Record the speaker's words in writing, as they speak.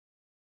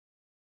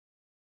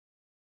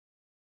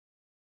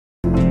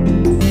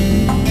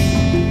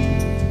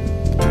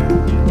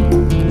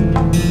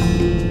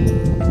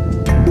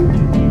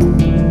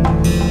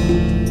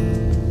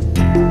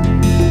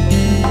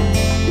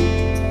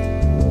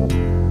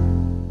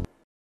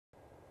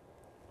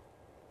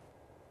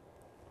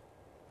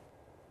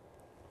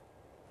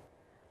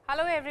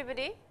Hello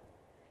everybody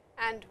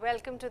and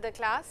welcome to the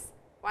class.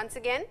 Once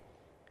again,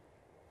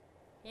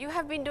 you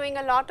have been doing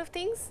a lot of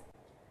things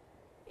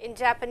in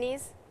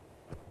Japanese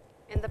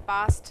in the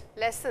past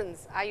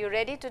lessons. Are you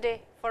ready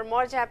today for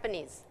more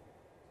Japanese?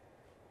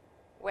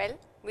 Well,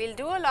 we will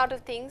do a lot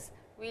of things.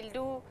 We will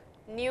do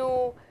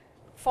new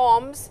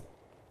forms,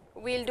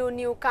 we will do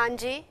new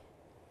kanji,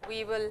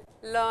 we will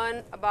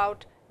learn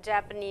about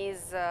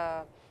Japanese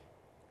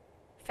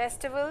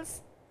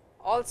festivals,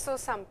 also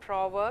some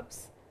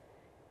proverbs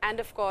and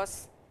of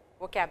course,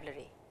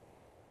 vocabulary.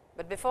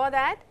 But before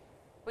that,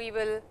 we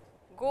will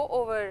go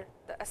over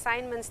the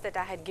assignments that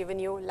I had given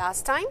you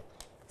last time.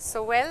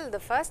 So, well, the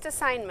first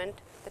assignment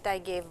that I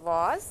gave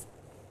was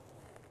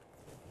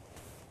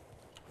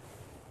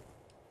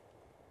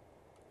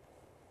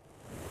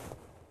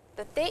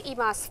the te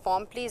imasu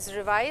form. Please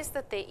revise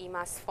the te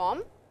imasu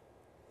form.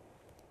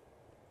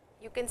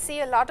 You can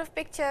see a lot of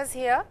pictures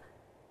here.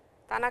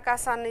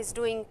 Tanaka-san is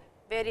doing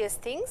various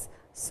things.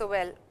 So,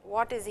 well,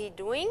 what is he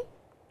doing?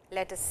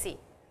 Let us see.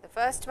 The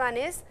first one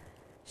is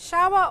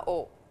shawa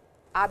o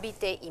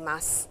abite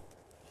imasu.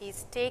 He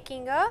is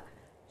taking a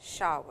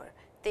shower.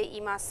 Te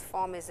imasu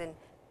form is in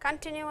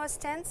continuous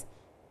tense,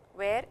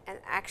 where an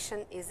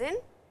action is in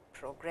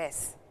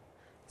progress.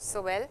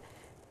 So, well,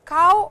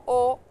 kao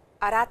o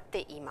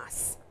aratte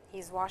imasu. He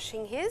is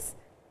washing his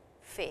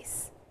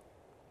face.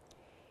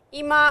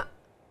 Ima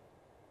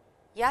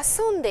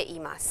yasunde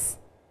imasu.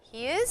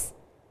 He is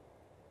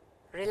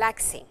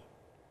relaxing.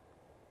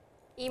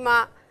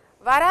 Ima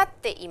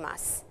waratte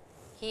imasu.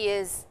 He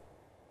is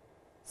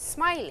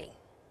smiling.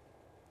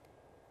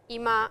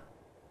 Ima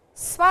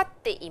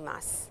swatte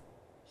imasu.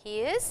 He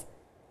is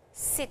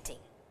sitting.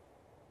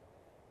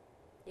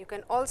 You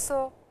can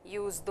also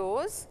use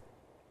those.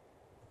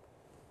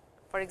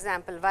 For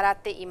example,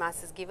 waratte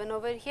imasu is given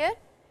over here.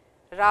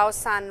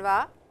 Rao-san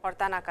wa or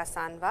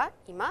Tanaka-san wa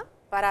ima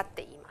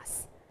waratte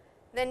imasu.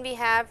 Then we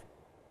have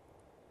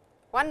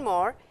one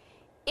more,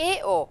 e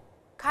o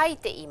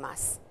kaite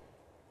imasu.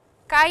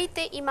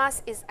 Kaite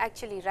imasu is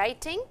actually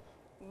writing,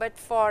 but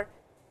for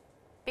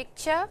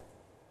picture,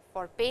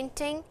 for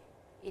painting,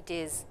 it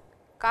is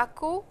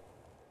kaku,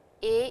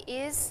 a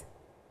is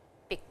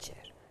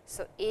picture.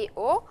 So, e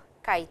o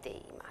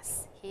kaite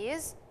imasu. He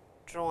is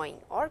drawing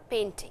or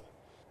painting.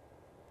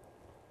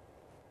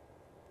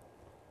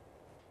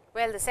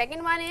 Well, the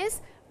second one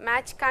is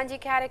match kanji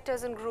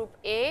characters in group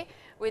A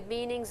with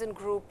meanings in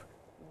group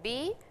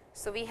B.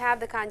 So, we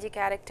have the kanji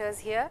characters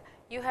here.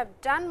 You have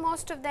done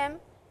most of them.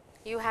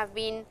 You have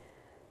been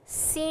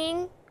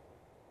seeing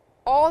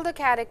all the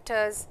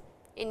characters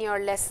in your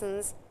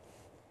lessons.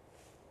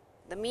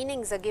 The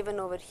meanings are given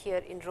over here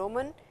in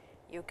Roman.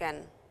 You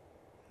can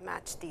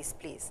match these,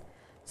 please.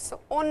 So,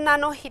 onna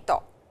no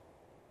hito,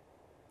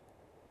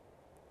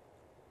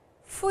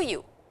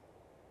 fuyu,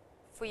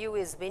 fuyu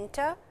is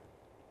winter.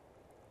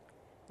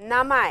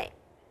 Namae,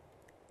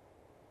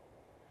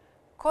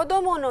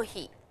 kodomo no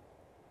hi,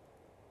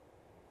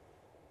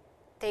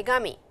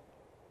 tegami.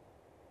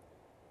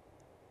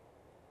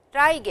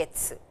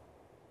 Raigetsu,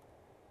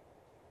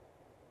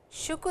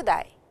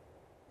 shukudai.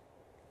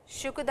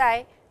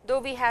 Shukudai, though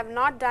we have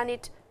not done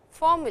it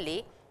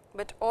formally,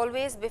 but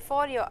always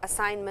before your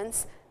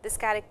assignments this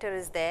character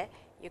is there.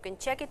 You can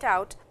check it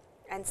out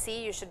and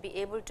see, you should be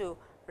able to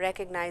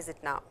recognize it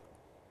now.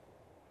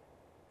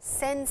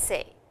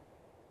 Sensei,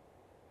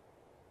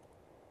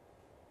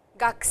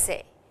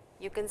 gakusei,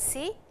 you can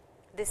see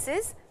this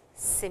is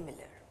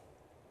similar.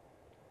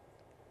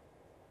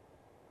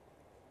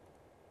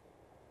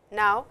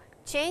 Now,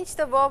 change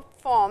the verb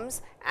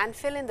forms and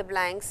fill in the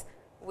blanks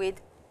with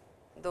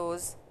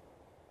those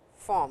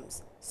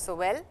forms. So,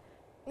 well,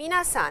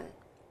 minasan,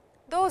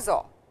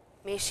 dozo,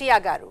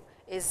 meshiagaru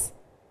is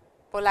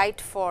polite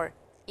for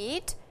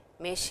eat,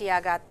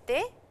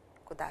 meshiagatte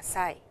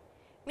kudasai.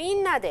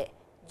 Minna de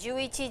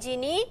 11 ji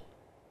ni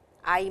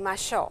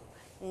aimashou.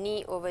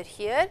 Ni over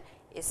here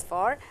is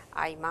for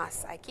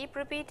aimasu. I keep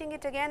repeating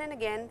it again and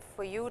again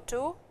for you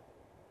to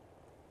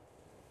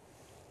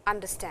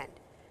understand.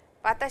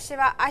 Watashi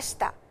wa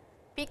ashita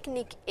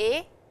picnic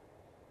e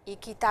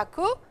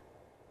ikitaku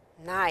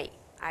nai.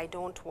 I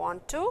don't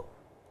want to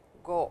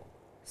go.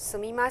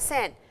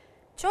 Sumimasen.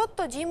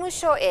 Chotto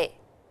jimushou e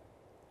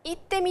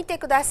itte mite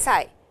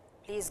kudasai.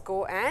 Please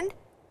go and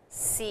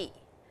see.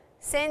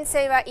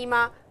 Sensei wa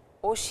ima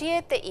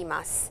oshiete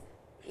imasu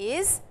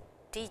is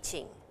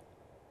teaching.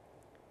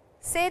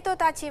 Seito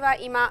tachi wa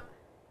ima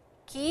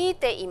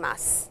kiite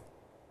imasu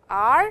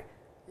are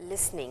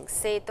listening.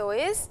 Seito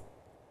is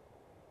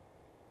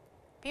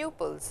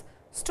pupils,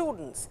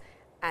 students,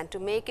 and to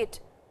make it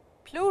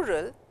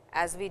plural,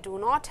 as we do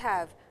not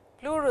have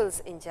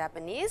plurals in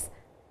Japanese,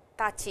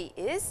 tachi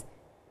is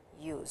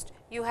used.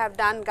 You have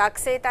done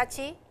gakusei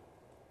tachi,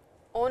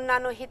 onna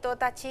no hito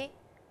tachi,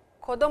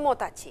 kodomo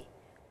tachi.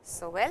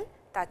 So, well,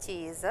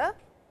 tachi is a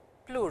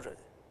plural,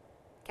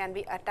 can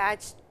be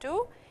attached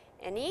to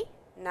any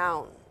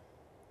noun.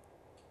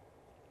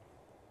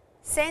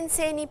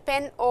 Sensei ni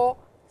pen o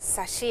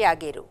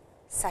sashiageru,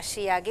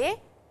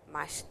 sashiage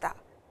mashita.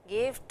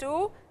 Gave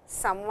to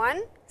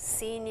someone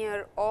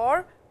senior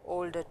or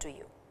older to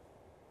you.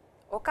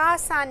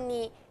 Okaa-san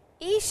ni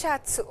ii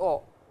shatsu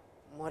o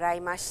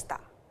moraimashita.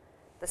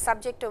 The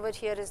subject over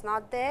here is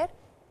not there.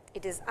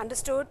 It is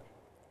understood.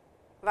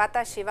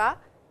 Watashi wa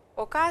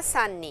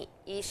okaa-san ni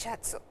ii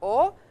shatsu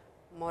o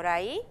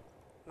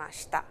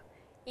moraimashita.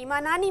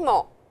 Ima nani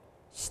mo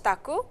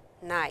shitaku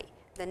nai.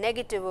 The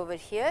negative over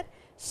here,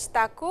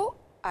 shitaku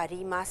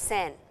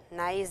arimasen.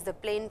 Nai is the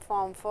plain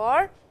form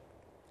for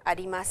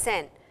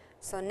arimasen.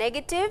 So,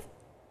 negative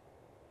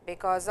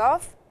because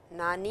of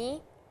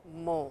nani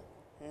mo,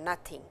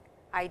 nothing.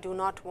 I do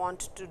not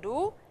want to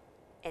do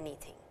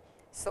anything.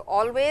 So,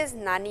 always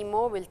nani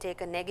mo will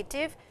take a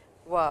negative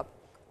verb.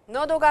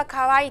 Nodo ga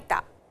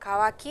kawaita,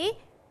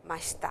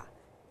 kawakimashita.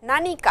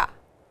 Nani ka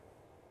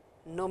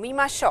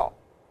nomimashou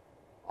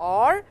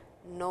or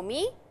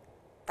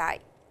nomitai.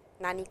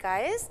 Nani ka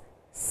is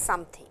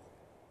something.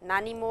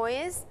 Nani mo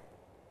is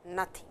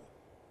nothing.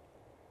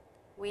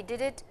 We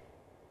did it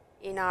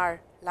in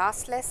our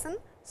last lesson.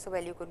 So,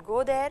 well, you could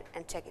go there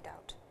and check it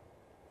out.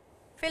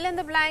 Fill in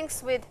the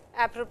blanks with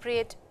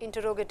appropriate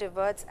interrogative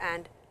words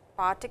and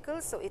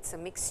particles. So, it is a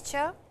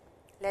mixture.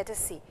 Let us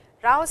see.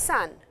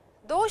 Rao-san,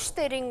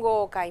 doshite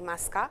ringo o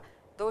kaimasu ka?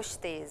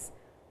 Doshite is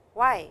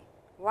why?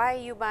 Why are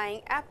you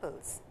buying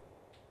apples?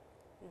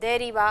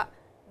 Deri wa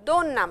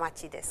donna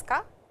machi desu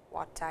ka?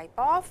 What type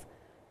of?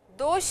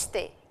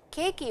 Doshite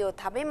keiki o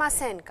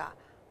tabemasen ka?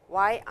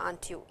 Why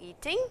aren't you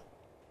eating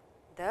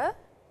the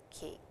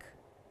cake?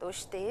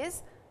 Doshite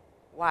is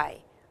why,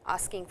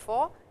 asking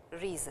for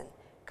reason.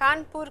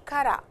 Kanpur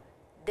kara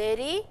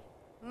Delhi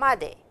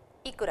made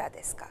ikura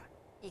desu ka?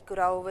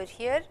 Ikura over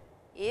here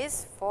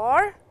is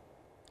for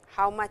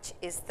how much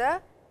is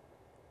the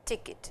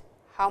ticket,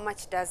 how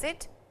much does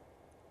it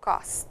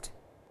cost.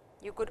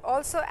 You could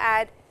also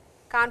add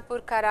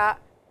Kanpur kara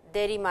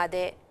Delhi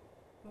made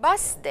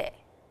bus de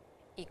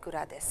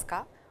ikura desu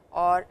ka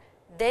or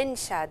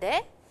densha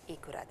de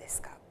ikura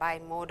desu ka. By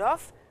mode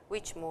of,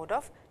 which mode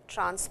of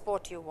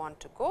transport you want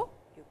to go,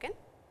 you can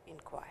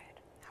inquire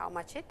how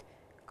much it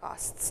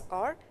costs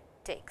or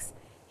takes.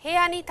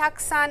 Heya ni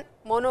takusan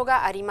mono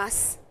ga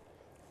arimasu.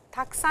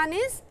 Takusan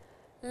is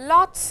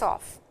lots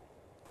of.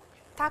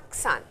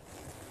 Takusan.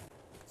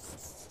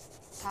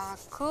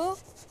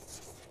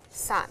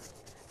 Takusan.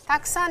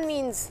 Takusan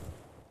means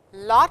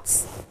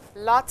lots,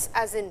 lots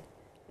as in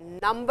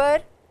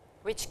number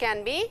which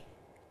can be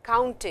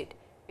counted,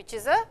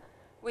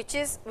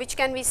 which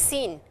can be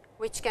seen,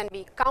 which can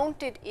be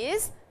counted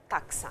is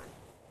takusan.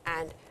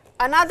 And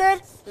another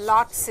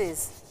lots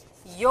is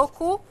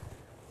yoku,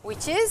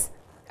 which is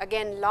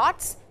again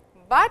lots,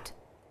 but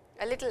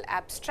a little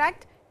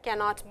abstract,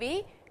 cannot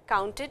be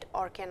counted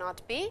or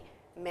cannot be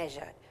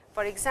measured.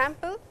 For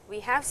example,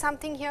 we have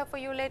something here for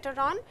you later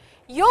on.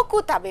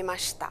 Yoku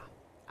tabemashita.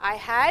 I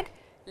had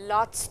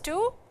lots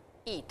to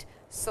eat.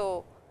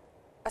 So,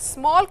 a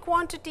small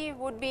quantity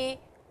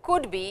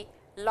could be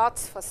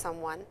lots for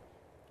someone,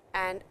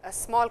 and a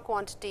small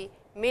quantity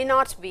may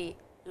not be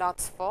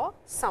lots for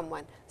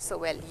someone. So,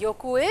 well,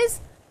 yoku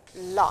is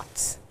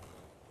lots,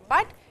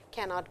 but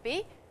cannot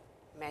be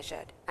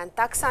measured, and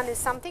takusan is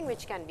something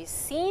which can be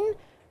seen,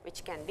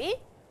 which can be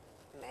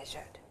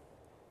measured.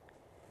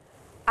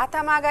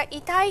 Atama ga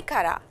itai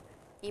kara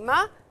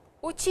ima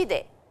uchi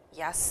de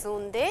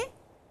yasunde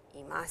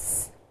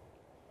imasu.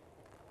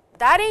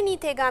 Dare ni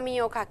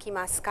tegami o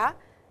kakimasu ka?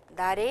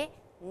 Dare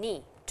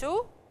ni,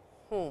 to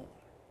whom.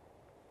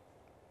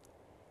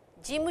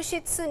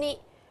 Jimushitsu ni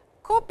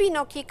kopi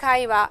no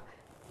kikai wa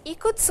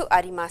ikutsu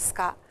arimasu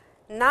ka?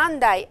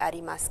 Nandai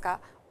arimasu ka?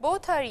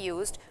 Both are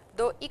used,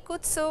 though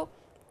ikutsu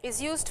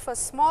is used for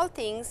small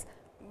things,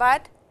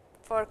 but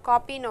for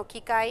copy no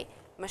kikai,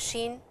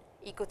 machine,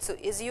 ikutsu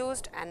is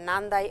used, and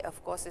nandai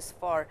of course is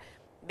for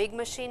big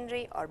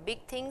machinery or big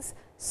things.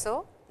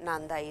 So,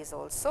 nandai is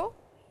also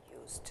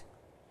used.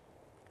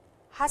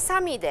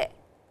 Hasami de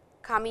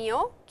kami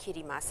o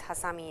kirimasu.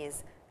 Hasami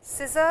is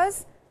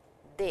scissors,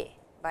 de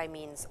by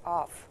means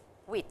of,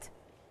 with.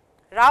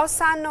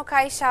 Rao-san no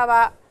kaisha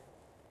wa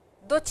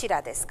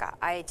dochira desu ka?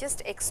 I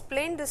just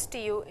explained this to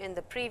you in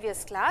the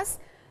previous class.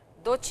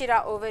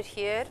 Dochira over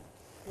here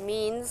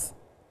means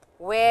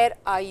where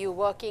are you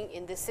working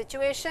in this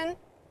situation.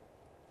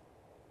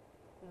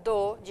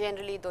 Do,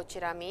 generally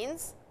dochira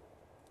means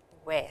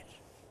where.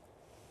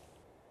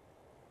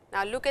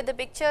 Now, look at the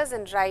pictures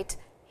and write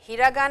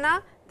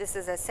hiragana. This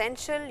is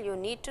essential. You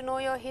need to know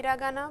your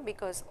hiragana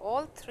because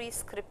all three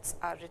scripts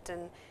are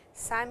written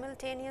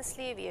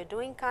simultaneously. We are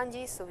doing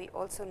kanji, so we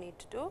also need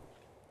to do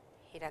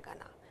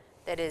hiragana.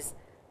 There is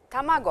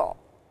tamago,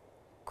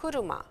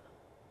 kuruma,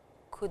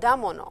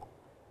 kudamono,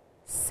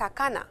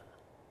 sakana,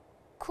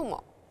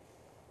 kumo.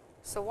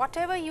 So,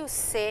 whatever you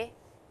say,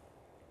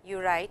 you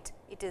write,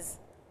 it is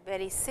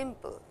very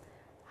simple.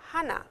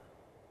 Hana,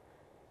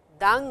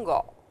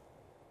 dango,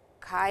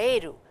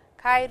 kaeru.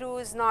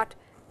 Kaeru is not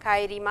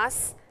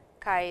kaerimasu,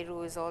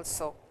 kaeru is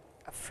also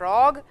a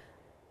frog,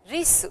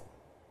 risu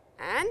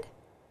and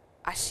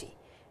ashi.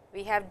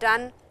 We have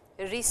done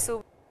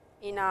risu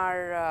in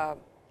our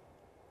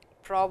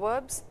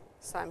proverbs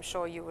So, I am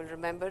sure you will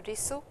remember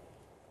risu.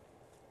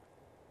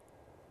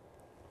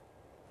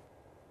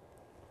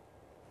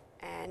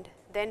 And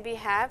then we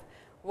have,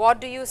 what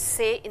do you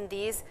say in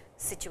these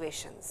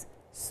situations?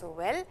 So,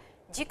 well,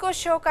 自己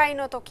紹介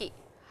のとき、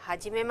は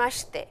じめま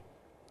して、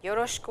よ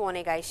ろしくお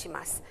願いし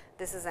ます。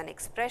This is an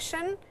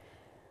expression.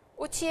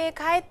 家へ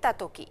帰った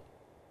とき。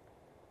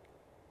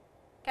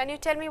Can you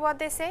tell me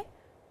what they say?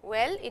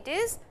 Well, it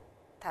is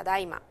ただ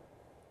いま。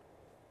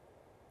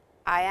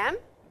I am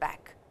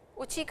back.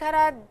 家か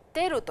ら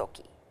出ると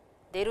き。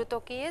出ると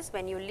き is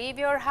when you leave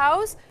your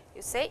house,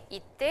 you say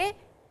行って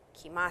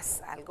きま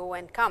す。I'll go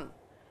and come.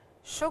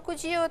 食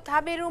事を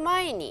食べる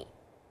前に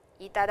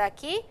いただ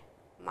き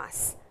ま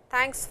す。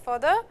Thanks for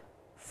the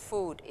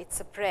food.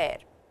 It's a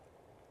prayer.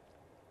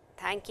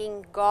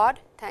 Thanking God,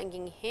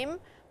 thanking Him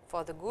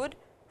for the good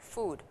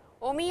food.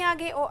 お土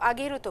産をあ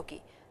げると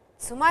き、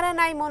つまら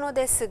ないもの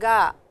です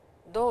が、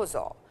どう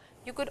ぞ。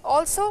You could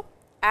also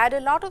add a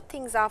lot of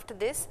things after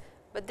this,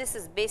 but this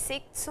is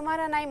basic. つま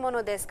らないも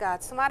のですが、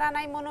つまら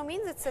ないもの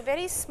means it's a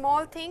very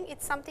small thing.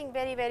 It's something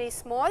very, very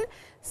small.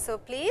 So,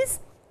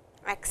 please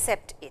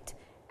accept it.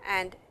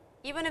 And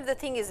even if the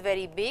thing is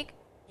very big,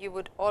 you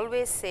would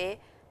always say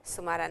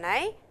つまらな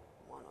い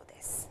もの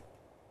です。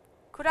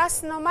クラ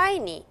スの前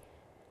に、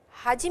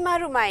始ま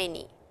る前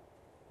に。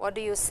What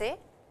do you say?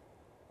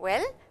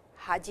 Well,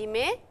 始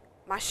め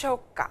ましょう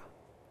か。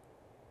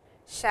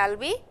Shall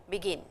we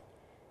begin?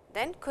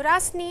 Then クラ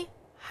スに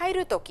入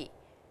るとき、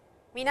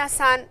皆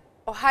さん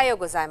おはよう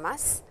ございま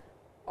す。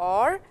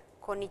or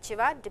こんにち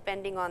は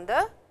depending on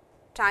the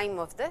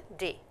time of the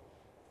day.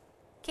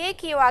 ケー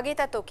キをあげ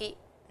たとき、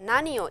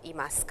何を言い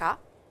ますか？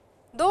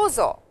どう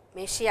ぞ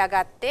召し上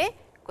がって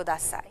くだ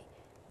さい。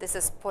This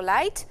is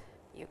polite.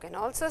 You can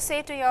also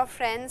say to your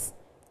friends,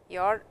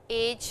 your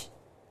age,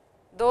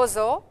 どう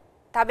ぞ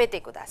食べて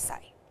くださ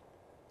い。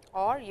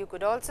or you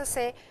could also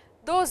say,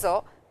 どう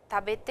ぞ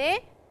食べ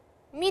て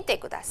みて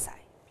ください。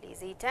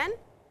Please eat and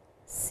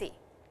see.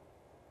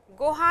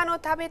 ご飯を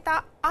食べ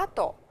た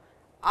後、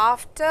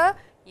after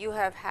you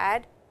have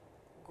had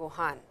ご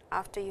飯、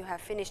after you have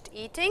finished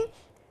eating,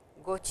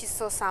 ごち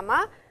そうさ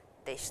ま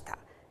でした。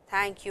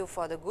Thank you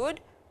for the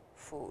good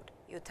food.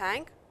 You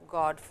thank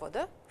God for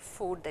the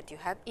food that you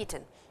have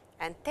eaten.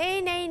 And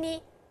丁寧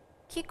に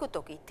聞く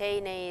とき、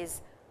丁寧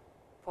is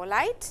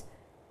polite.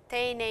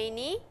 丁寧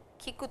に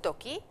聞くと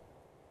き、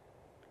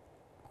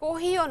コー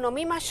ヒーを飲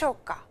みましょう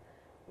か。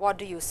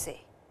What do you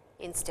say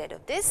instead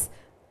of this?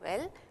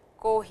 Well,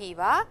 コーヒー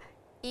は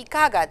い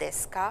かがで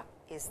すか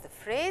is the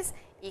phrase.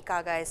 い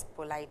かが is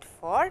polite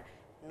for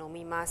飲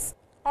みます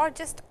or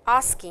just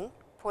asking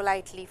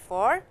politely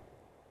for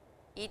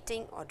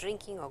eating or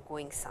drinking or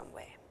going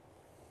somewhere.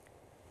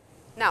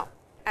 Now,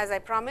 as I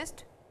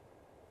promised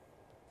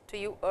to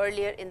you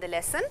earlier in the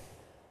lesson,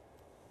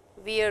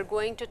 we are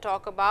going to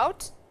talk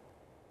about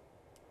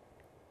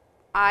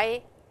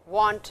I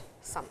want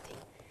something.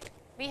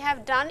 We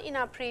have done in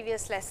our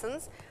previous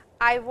lessons,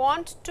 I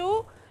want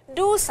to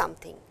do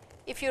something.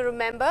 If you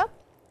remember,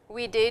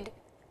 we did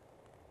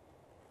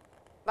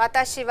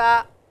私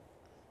は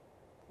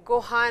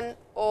ご飯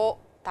を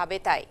食べ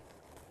たい。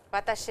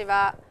私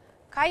は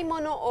買い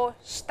物を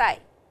した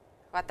い。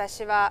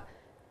私は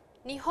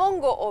日本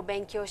語を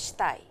勉強し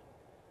たい。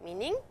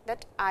Meaning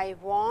that I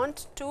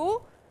want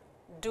to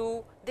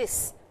do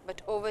this.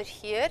 But over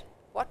here,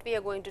 what we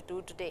are going to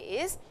do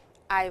today is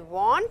I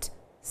want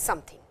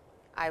something.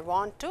 I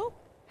want to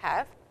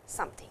have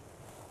something.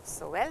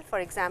 So, well, for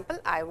example,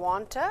 I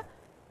want a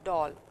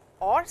doll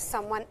or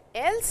someone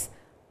else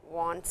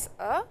wants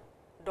a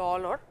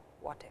doll or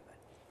whatever.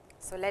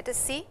 So, let us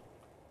see.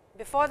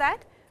 Before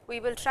that, we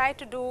will try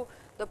to do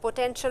the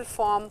potential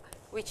form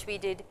which we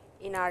did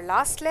in our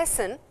last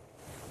lesson.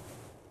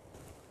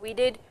 We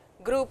did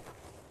group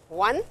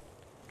 1,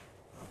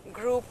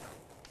 group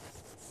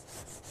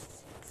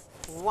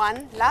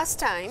 1 last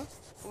time.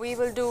 We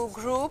will do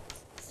group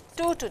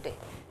 2 today.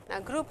 Now,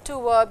 group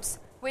 2 verbs,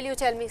 will you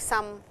tell me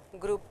some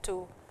group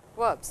 2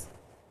 verbs?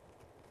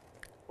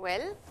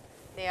 Well,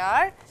 they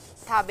are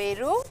食べ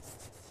る、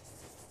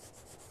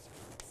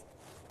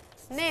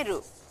寝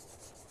る、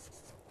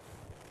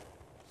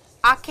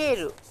開け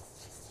る、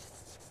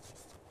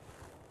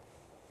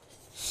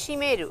閉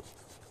める、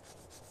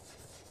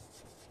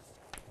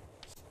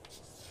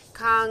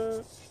考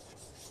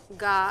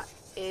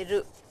え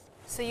る。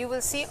So, you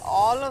will see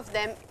all of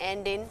them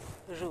end in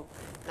ru.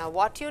 Now,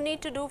 what you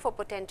need to do for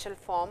potential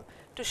form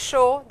to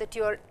show that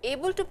you are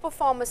able to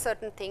perform a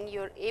certain thing,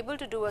 you are able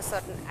to do a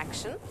certain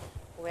action,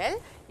 well,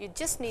 you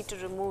just need to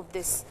remove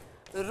this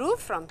ru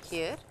from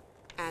here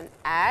and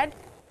add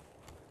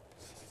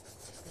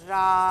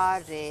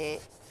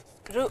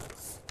ra-re-ru.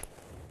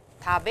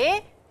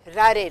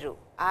 Tabe-ra-re-ru.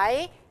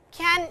 I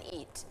can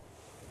eat.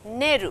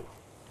 Neru.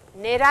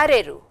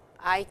 Nerareru.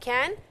 I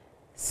can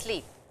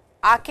sleep.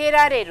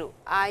 Akerareru.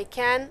 I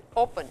can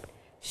open.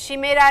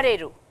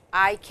 Shimerareru.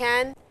 I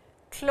can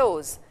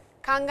close.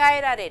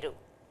 Kangaerareru.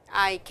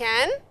 I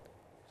can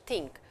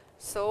think.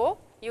 So,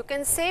 you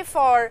can say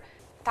for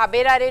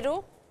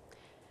taberareru,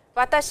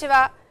 watashi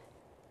wa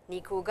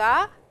niku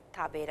ga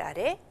食べら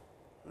れ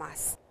ま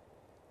す。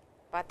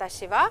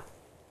私は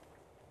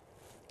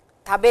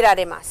食べら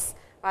れます。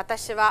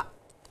私は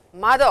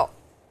窓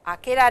開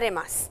けられ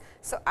ます。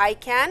So, I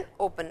can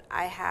open.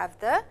 I have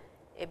the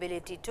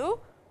ability to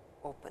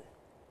open.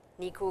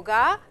 肉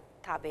が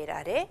食べ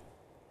られ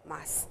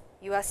ます。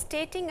You are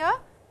stating a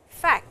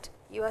fact.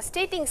 You are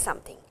stating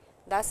something.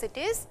 Thus, it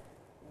is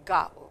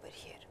ga over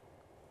here.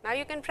 Now,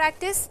 you can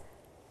practice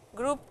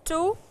group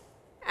 2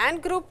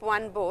 and group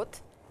 1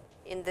 both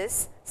in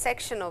this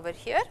section over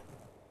here.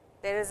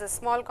 There is a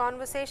small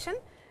conversation.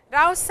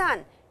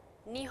 Rao-san,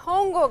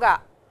 Nihongo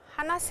ga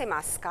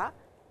hanasemasu ka?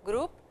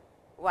 Group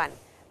 1.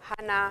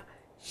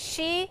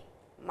 Hanashimasu,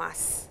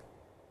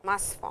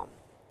 mas form.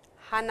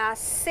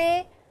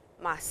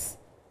 Hanasemasu,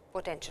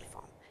 potential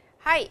form.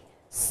 Hai,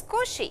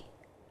 skoshi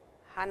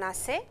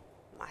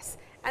hanasemasu.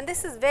 And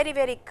this is very,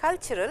 very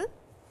cultural.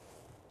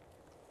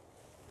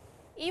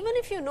 Even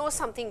if you know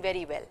something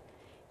very well,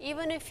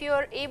 even if you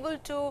are able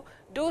to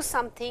do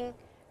something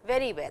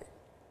very well,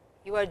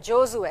 you are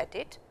jozu at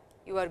it,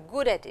 you are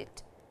good at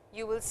it,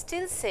 you will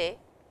still say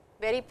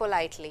very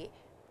politely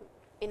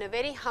in a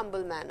very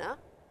humble manner,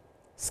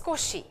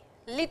 skoshi,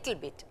 little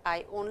bit,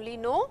 I only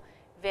know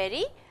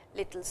very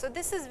little. So,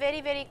 this is very,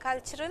 very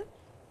cultural,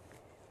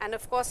 and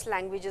of course,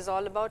 language is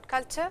all about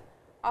culture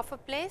of a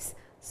place.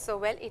 So,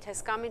 well, it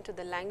has come into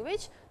the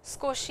language.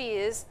 Skoshi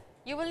is,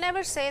 you will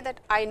never say that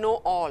I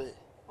know all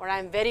or I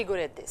am very good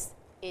at this.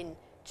 In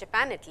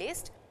Japan at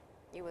least,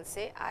 you will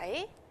say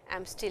I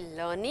am still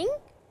learning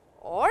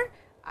or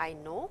I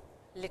know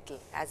little,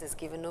 as is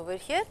given over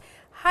here.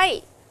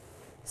 Hai,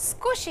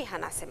 skoshi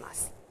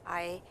hanasemasu.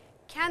 I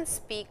can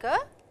speak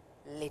a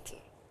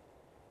little.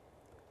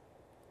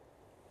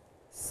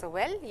 So,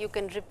 well, you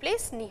can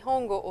replace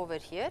Nihongo over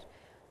here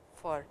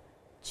for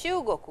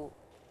Chugoku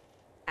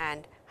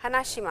and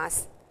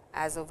hanashimasu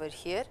as over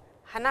here.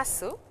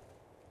 Hanasu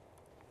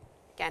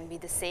can be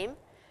the same.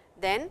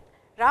 Then,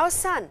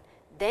 Rao-san,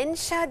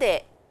 densha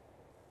de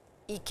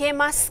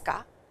ikemasu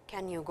ka?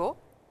 Can you go?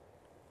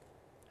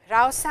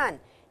 Rao-san,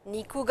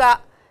 niku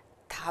ga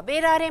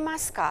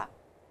taberaremasu ka?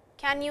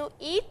 Can you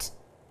eat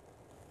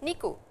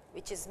niku,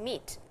 which is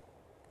meat?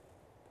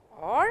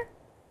 Or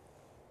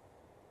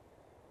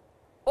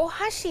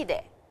ohashi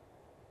de,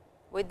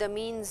 with the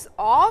means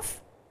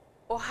of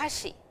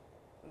ohashi,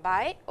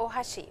 by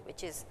ohashi,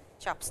 which is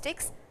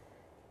chopsticks,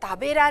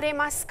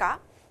 taberaremasu ka?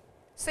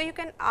 So, you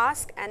can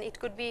ask, and it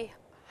could be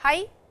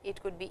hai,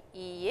 it could be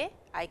iie,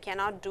 I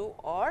cannot do,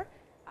 or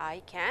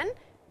I can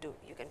do.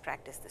 You can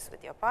practice this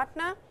with your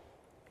partner.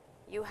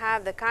 You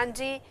have the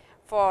kanji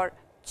for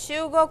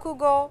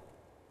Chugoku-go,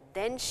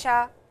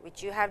 densha,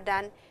 which you have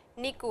done.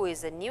 Niku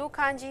is a new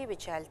kanji,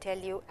 which I will tell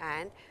you,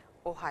 and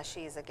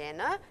ohashi is again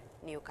a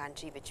new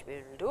kanji, which we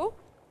will do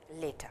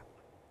later.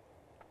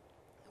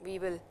 We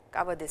will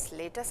cover this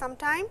later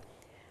sometime.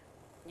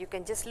 You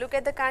can just look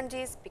at the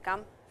kanjis,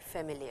 become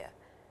familiar.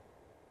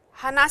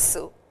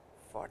 Hanasu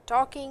for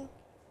talking,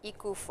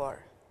 iku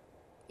for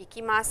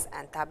ikimasu,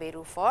 and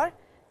taberu for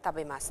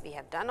tabemasu. We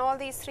have done all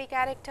these 3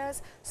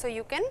 characters. So,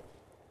 you can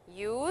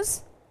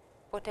use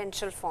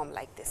potential form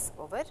like this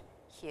over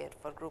here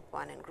for group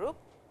 1 and group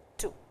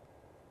 2.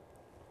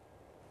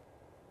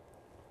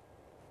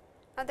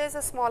 Now, there is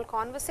a small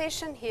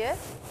conversation here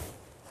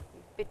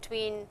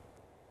between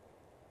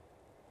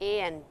A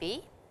and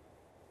B.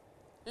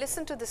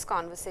 Listen to this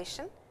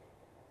conversation,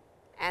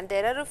 and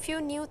there are a few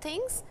new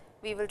things.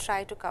 We will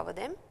try to cover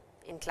them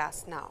in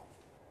class now.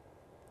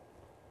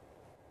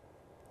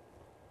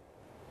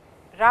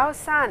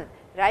 Rao-san,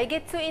 来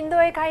月イン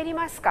ドへ帰り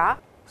ますか？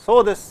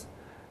そうです。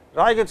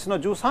来月の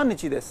13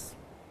日です。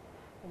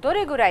ど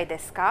れぐらいで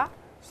すか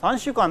？3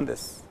週間で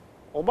す。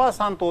おばあ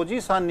さんとおじ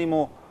いさんに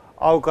も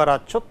会うから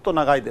ちょっと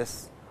長いで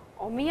す。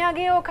お土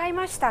産を買い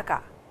ました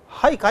か？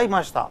はい、買い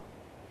ました。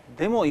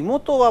でも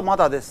妹はま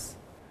だです。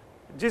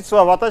実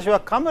は私は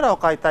カメラを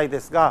買いたいで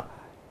すが、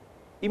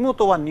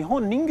妹は日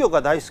本人形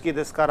が大好き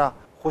ですから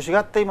欲しが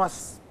っていま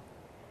す。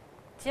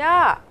じ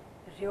ゃあ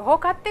両方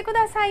買ってく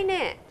ださい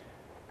ね。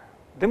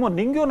でも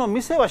人形の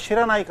店は知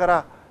らないか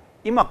ら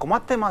今困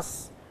ってま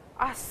す。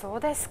あ、そう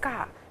です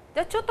か。じ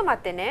ゃあちょっと待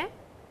ってね。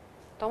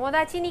友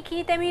達に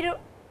聞いてみる。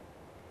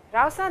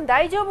ラオさん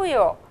大丈夫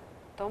よ。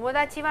友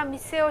達は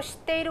店を知っ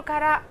ているか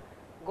ら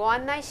ご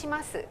案内し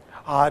ます。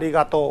あり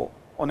がと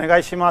う。お願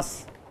いしま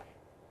す。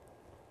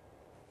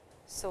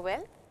So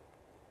well,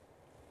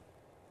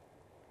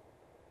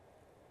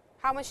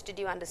 how much did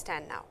you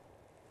understand now?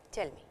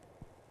 Tell me.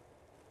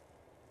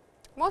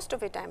 Most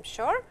of it I am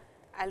sure.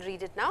 I will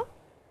read it now.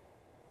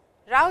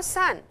 ラオ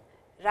さん、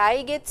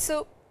来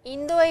月イ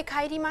ンドへ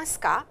帰ります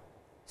か？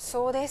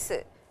そうで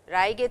す。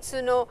来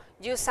月の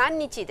13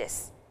日で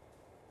す。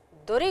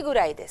どれぐ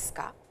らいです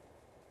か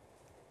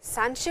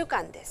？3週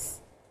間で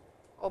す。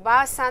お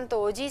ばあさん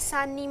とおじい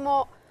さんに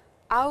も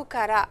会う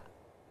から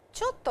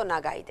ちょっと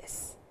長いで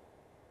す。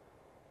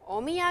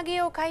お土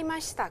産を買い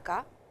ました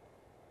か？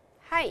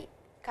はい、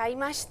買い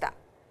ました。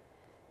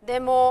で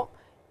も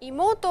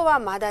妹は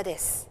まだで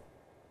す。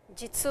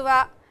実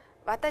は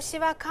私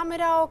はカメ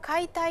ラを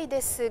買いたい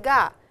です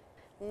が、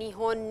日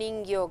本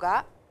人形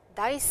が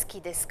大好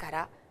きですか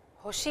ら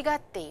欲しが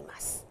っていま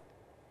す。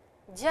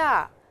じ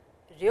ゃあ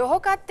両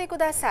方買ってく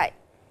ださい。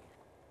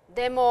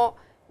でも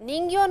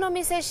人形の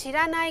店知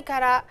らないか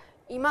ら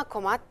今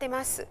困って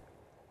ます。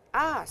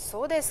ああ、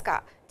そうです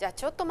か。じゃあ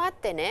ちょっと待っ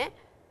てね。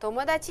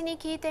友達に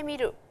聞いてみ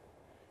る。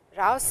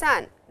ラオさ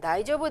ん、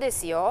大丈夫で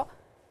すよ。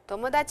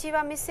友達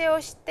は店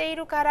を知ってい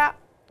るから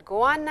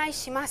ご案内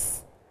しま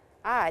す。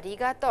ああ、あり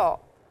がと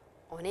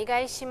う。お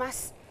願いしま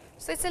す。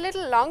So it's a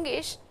little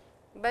longish,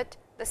 but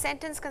the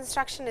sentence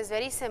construction is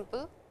very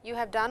simple. You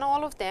have done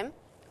all of them.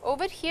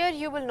 Over here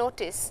you will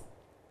notice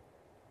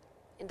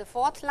in the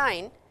fourth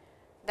line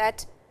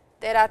that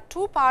there are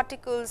two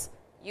particles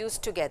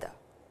used together,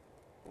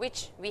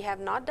 which we have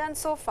not done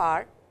so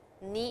far,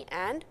 ni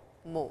and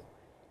mo.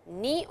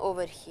 Ni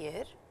over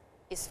here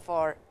is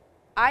for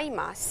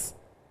imasu,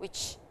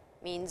 which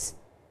means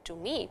to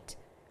meet,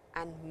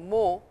 and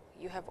mo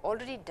you have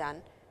already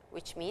done,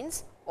 which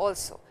means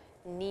also.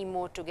 Ni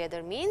mo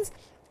together means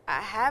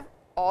I have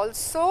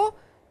also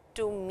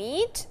to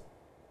meet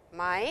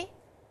my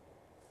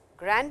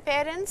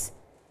grandparents,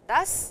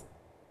 thus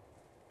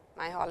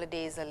my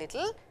holiday is a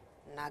little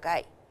nagai,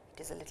 it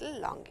is a little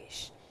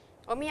longish.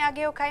 お土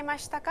産を買いま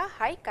したか？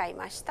はい、買い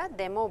ました。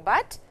でも、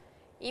but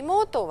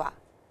妹は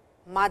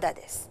まだ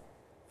です。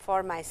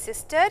For my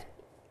sister,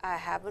 I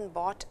haven't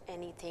bought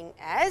anything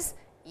as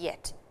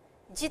yet.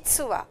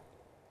 実は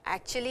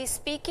actually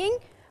speaking,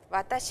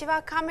 私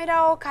はカメ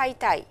ラを買い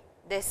たい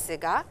です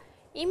が、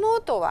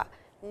妹は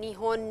日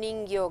本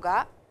人形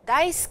が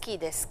大好き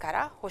ですか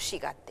ら欲し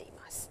がってい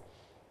ます。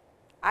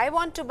I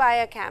want to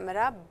buy a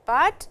camera,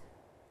 but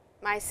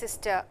my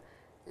sister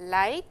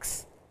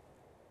likes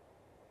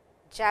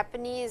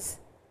Japanese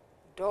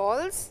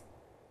dolls,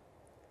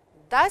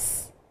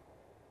 thus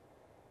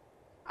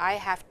I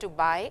have to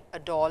buy a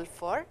doll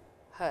for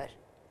her,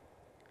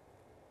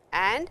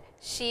 and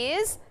she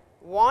is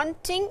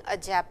wanting a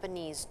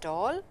Japanese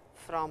doll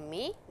from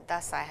me,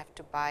 thus I have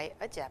to buy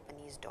a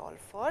Japanese doll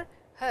for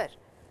her.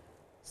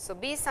 So,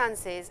 B-san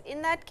says,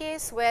 in that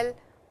case, well,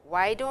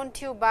 why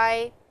don't you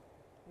buy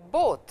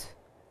both,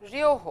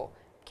 ryoho,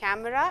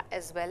 camera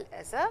as well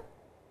as a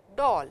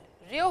doll,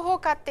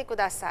 ryoho katte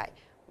kudasai,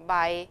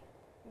 buy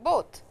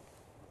both.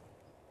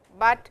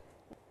 But,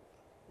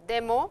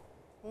 demo,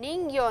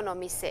 ningyō no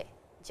mise,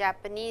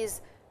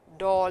 Japanese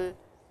doll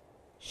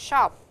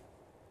shop,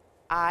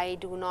 I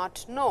do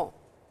not know,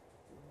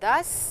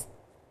 thus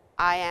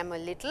I am a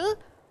little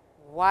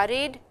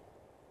worried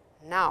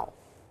now.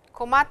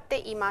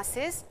 Komatte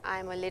imasu is I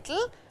am a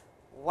little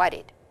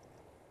worried.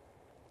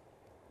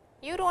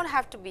 You don't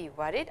have to be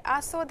worried.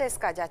 あ、そうです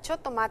か。じゃあちょっ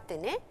と待って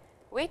ね。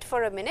Wait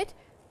for a minute.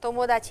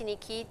 友達に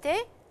聞い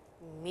て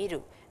み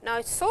る。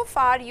Now, so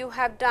far you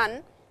have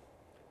done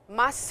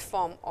must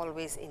form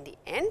always in the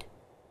end,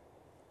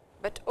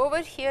 but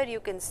over here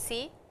you can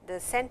see the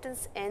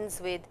sentence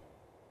ends with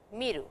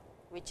miru,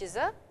 which is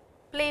a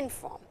plain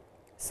form.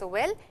 So,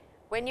 well,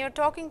 when you are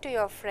talking to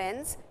your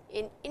friends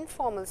in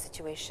informal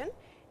situation,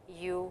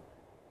 you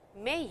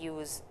may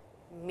use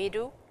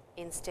miru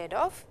instead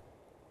of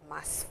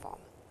must form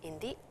in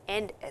the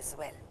end as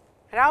well.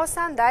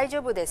 Rao-san,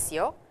 daijoubu desu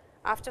yo.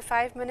 After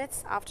 5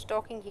 minutes, after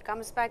talking, he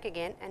comes back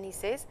again and he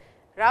says,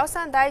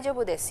 Rao-san,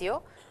 daijoubu desu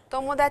yo.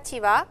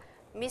 Tomodachi wa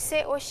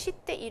mise o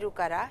shitte iru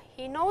kara,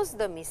 he knows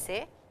the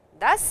mise,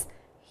 thus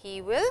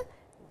he will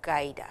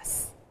guide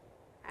us.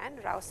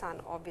 And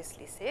Rao-san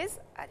obviously says,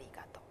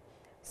 arigato.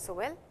 So,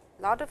 well,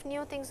 lot of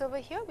new things over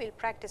here, we will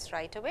practice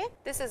right away.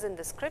 This is in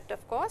the script,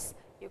 of course.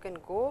 You can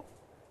go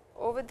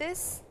over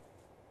this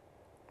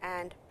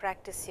and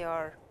practice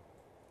your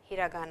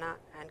hiragana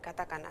and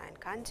katakana and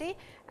kanji,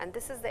 and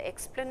this is the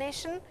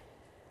explanation.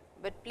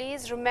 But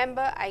please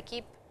remember, I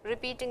keep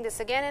repeating this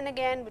again and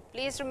again, but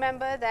please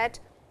remember that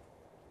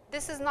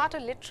this is not a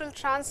literal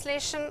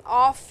translation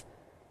of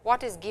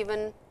what is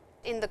given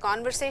in the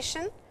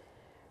conversation.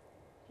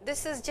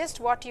 This is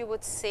just what you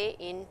would say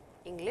in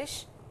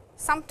English.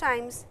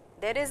 Sometimes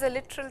there is a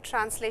literal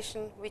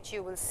translation which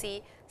you will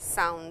see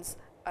sounds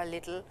a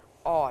little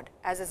odd,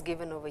 as is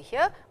given over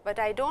here, but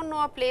I do not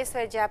know a place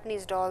where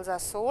Japanese dolls are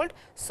sold,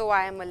 so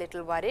I am a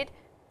little worried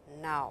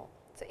now.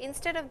 So,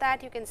 instead of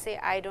that you can say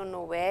I do not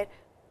know where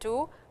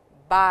to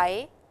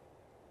buy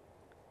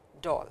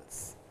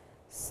dolls.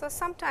 So,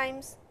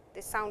 sometimes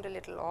they sound a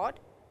little odd,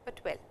 but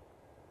well.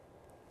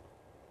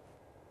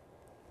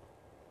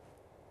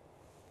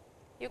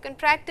 You can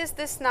practice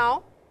this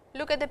now,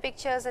 look at the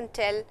pictures and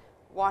tell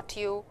what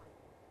you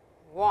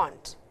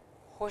want.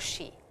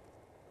 Hoshi.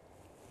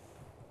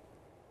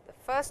 The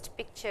first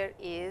picture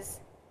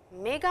is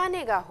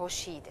megane ga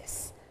hoshii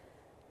desu.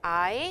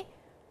 I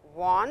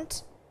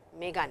want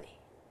megane.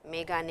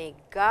 Megane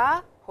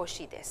ga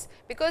hoshii desu.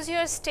 Because you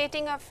are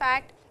stating a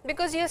fact,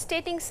 because you are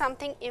stating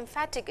something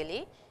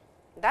emphatically,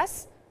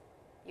 thus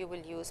you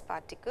will use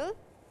particle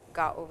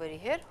ga over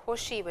here.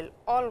 Hoshi will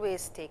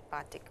always take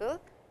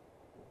particle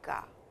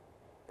ga.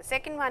 The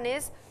second one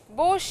is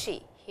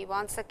boshi. He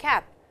wants a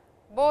cap.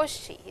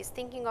 Boshi, he is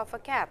thinking of a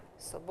cap.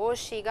 So,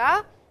 boshi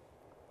ga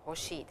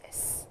hoshii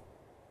desu.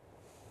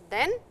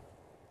 Then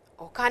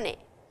okane,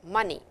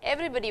 money.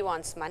 Everybody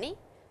wants money.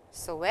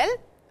 So, well,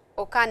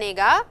 okane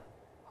ga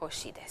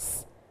hoshii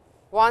desu.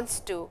 Wants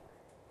to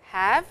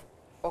have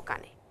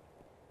okane.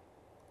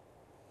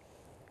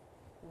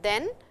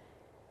 Then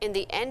in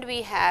the end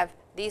we have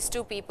these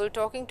two people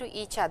talking to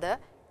each other.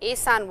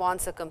 A-san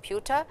wants a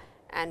computer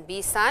and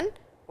B-san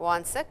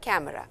wants a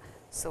camera.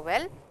 So,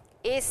 well,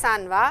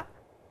 A-san wa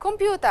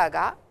computer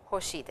ga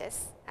hoshii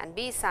desu and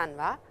B-san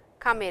wa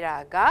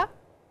camera ga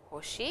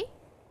hoshii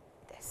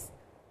desu.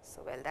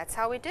 So, well, that is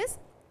how it is.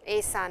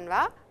 A-san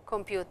wa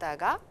computer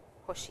ga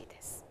hoshii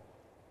desu.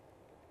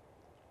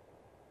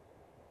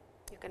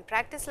 You can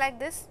practice like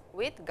this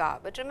with ga,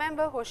 but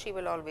remember hoshi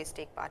will always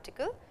take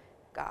particle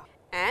ga,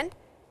 and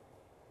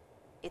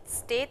it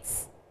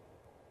states,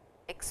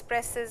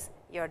 expresses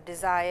your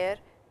desire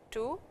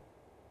to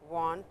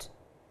want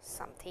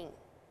something.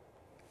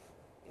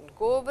 You can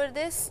go over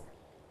this.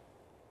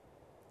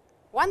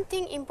 One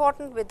thing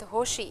important with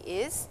hoshi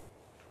is,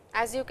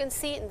 as you can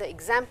see in the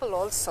example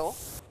also,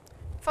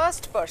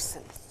 first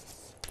person,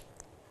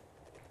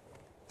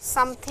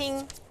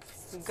 something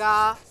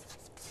ga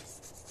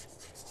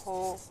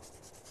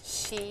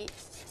hoshii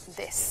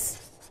desu.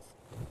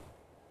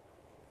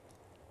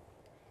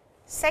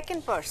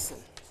 Second person,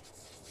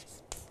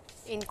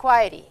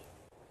 inquiry,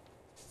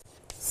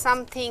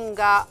 something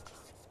ga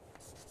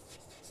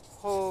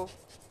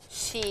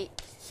hoshii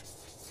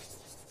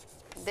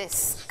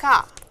desu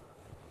ka.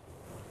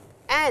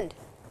 And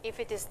if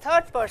it is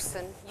third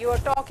person, you are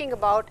talking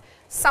about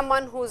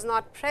someone who is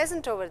not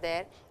present over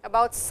there,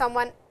 about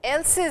someone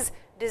else's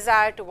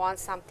desire to want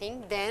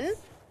something, then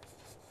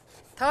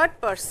third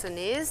person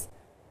is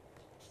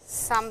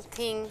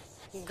something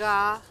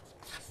ga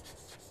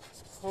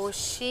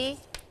hoshigatte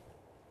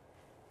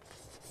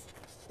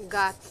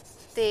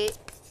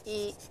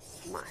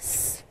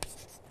imasu.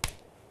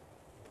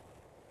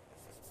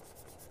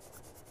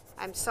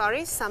 I am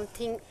sorry,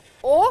 something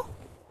o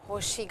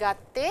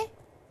hoshigatte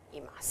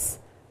imasu.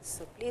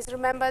 So, please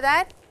remember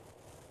that,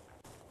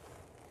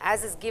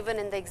 as is given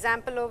in the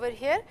example over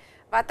here.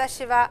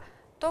 Watashi wa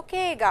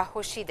tokei ga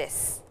hoshii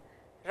desu.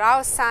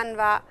 Rao-san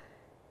wa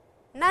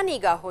nani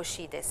ga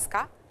hoshii desu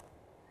ka?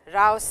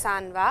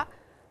 Rao-san wa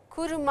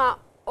kuruma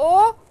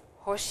o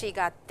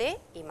hoshigatte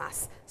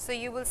imasu. So,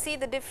 you will see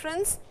the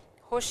difference.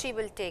 Hoshi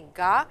will take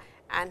ga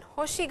and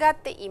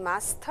hoshigatte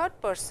imasu,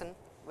 third person,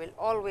 will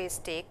always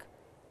take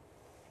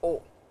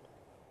o.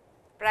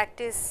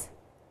 Practice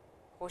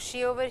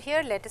hoshi over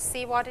here. Let us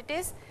see what it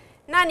is.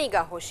 Nani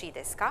ga hoshii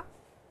desu ka?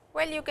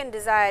 Well, you can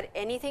desire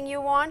anything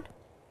you want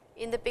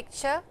in the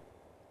picture.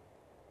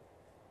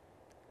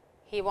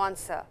 He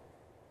wants a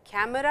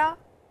camera.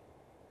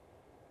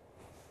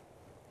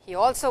 He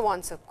also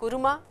wants a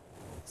kuruma.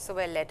 So,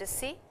 well, let us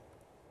see.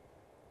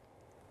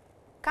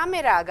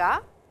 Camera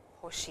ga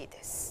hoshii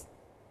desu.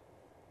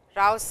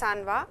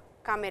 Rao-san wa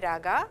camera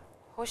ga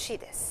hoshii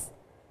desu.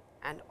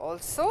 And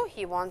also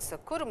he wants a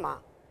kuruma,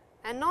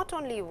 and not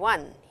only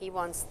one, he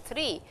wants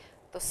 3.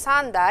 So,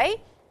 sandai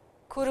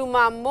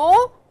kuruma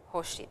mo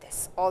hoshii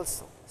desu.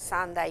 Also,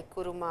 sandai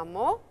kuruma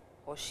mo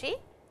hoshii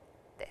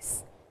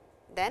desu.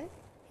 Then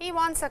he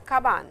wants a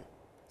kaban.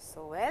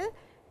 So, well,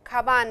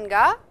 kaban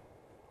ga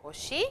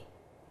hoshii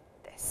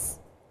desu.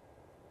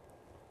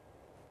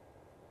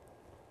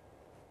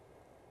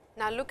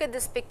 Now, look at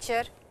this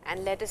picture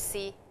and let us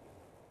see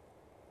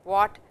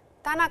what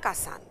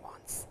Tanaka-san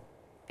wants.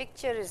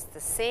 Picture is the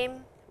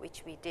same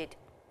which we did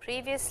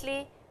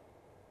previously.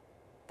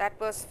 That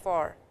was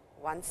for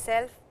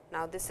oneself.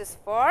 Now, this is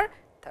for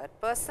third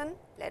person.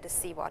 Let us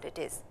see what it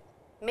is.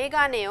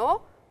 Megane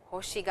o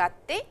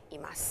hoshigatte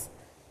imasu.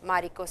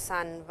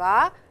 Mariko-san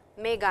wa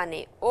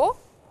megane o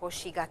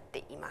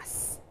hoshigatte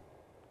imasu.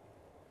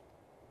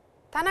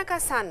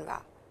 Tanaka-san wa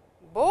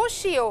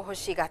boshi o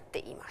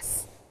hoshigatte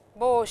imasu.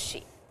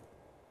 Boshi.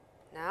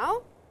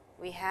 Now,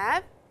 we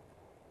have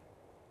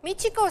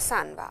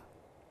Michiko-san wa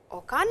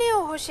okane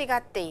o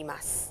hoshigatte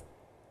imasu.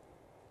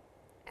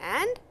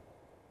 And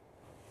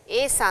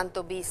A-san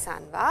to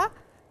B-san wa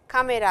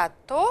kamera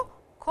to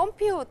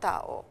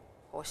computer o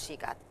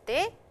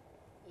hoshigatte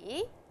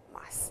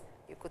imasu.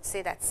 You could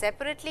say that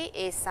separately.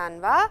 A-san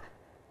wa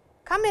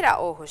kamera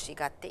o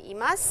hoshigatte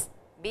imasu.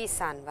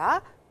 B-san wa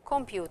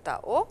computer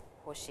o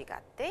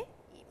hoshigatte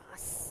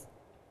imasu.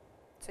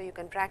 So, you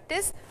can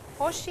practice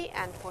hoshi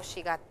and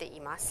hoshigatte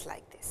imasu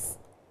like this.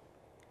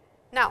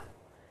 Now,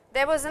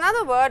 there was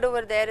another word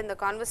over there in the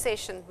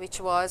conversation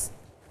which was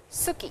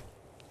suki.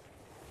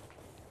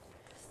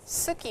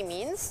 Suki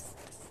means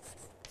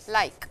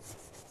like,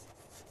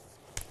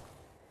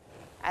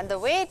 and the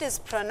way it is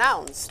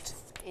pronounced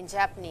in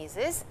Japanese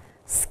is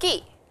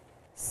ski.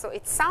 So,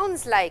 it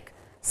sounds like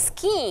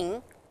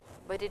skiing,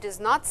 but it is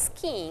not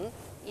skiing,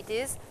 it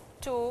is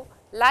to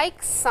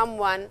like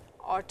someone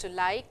or to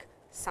like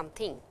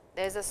something.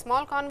 There is a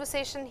small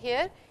conversation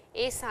here,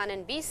 A-san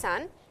and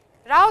B-san.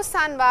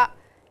 Rao-san wa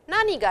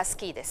nani ga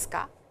suki desu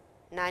ka?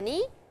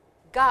 Nani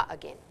ga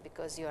again,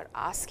 because you are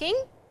asking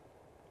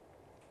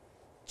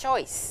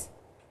choice.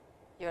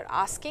 You are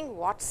asking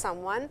what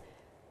someone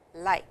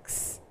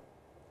likes.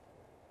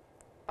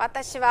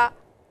 私は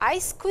ア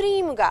イスクリ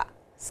ームが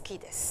好き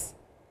です。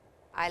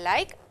I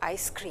like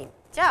ice cream.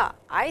 じゃ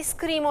あ、アイス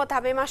クリームを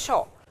食べまし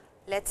ょ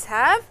う。Let's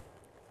have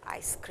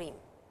ice cream.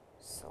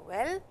 So,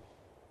 well,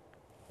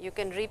 you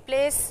can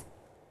replace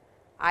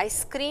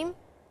ice cream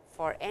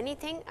for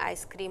anything,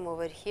 ice cream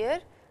over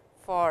here,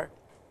 for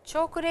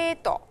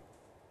chocolate,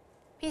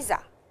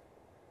 pizza,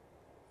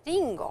 リ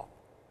ンゴ、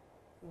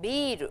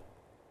ビール、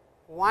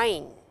ワイ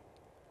ン、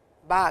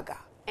バーガ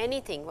ー、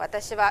anything。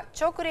私は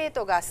チョコレー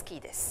トが好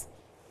きです。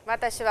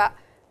私は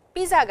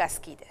ピザが好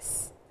きで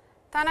す。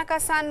田中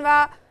さん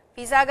は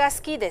ピザが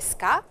好きです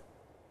か？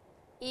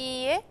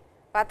いいえ、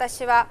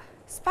私は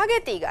スパ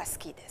ゲティが好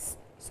きです。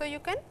So you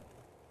can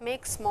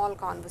make small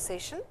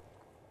conversation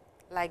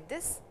like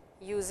this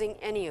using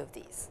any of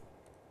these.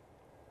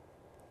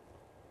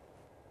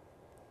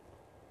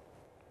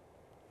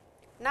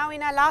 Now,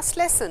 in our last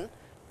lesson,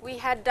 we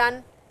had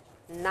done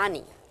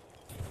nani.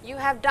 You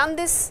have done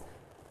this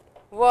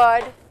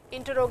word,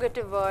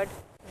 interrogative word,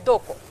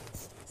 doko,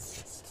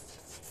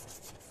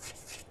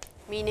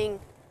 meaning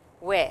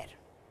where.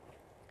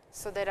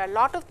 So, there are a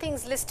lot of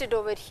things listed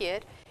over here.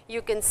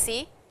 You can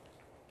see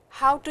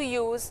how to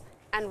use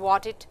and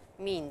what it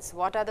means,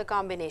 what are the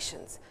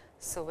combinations.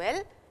 So,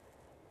 well,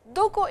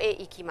 doko e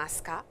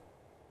ikimasu ka?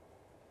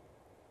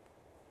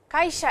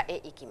 Kaisha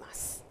e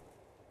ikimasu.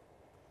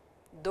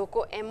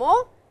 Doko e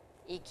mo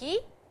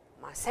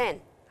ikimasen.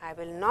 I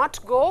will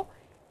not go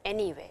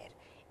anywhere.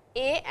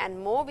 A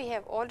and mo we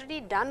have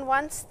already done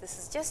once. This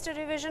is just a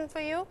revision for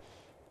you.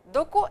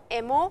 Doko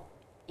e mo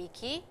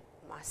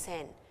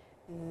ikimasen.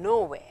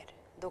 Nowhere.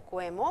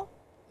 Doko e mo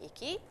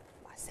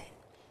ikimasen.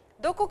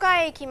 Doko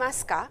ka e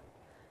ikimasu ka?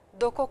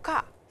 Doko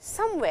ka,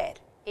 somewhere,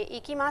 e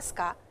ikimasu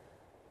ka?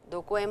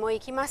 Doko e mo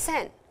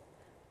ikimasen.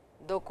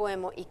 Doko e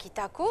mo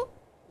ikitaku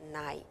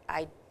nai.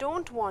 I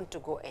don't want to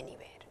go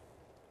anywhere.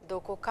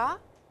 Doko ka,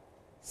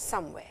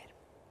 somewhere.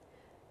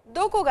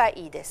 Doko ga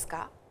ii desu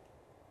ka?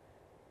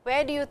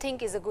 Where do you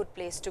think is a good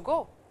place to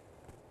go?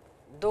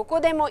 Doko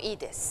demo ii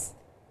desu.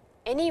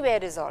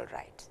 Anywhere is all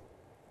right.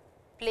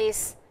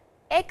 Place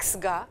X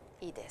ga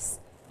ii desu.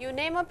 You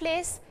name a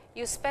place,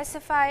 you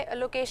specify a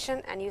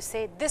location and you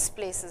say this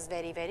place is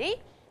very,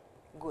 very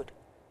good.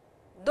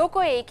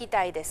 Doko e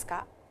ikitai desu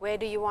ka? Where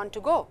do you want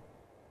to go?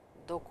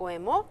 Doko e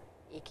mo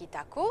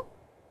ikitaku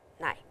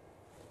nai.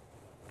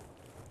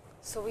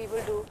 So, we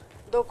will do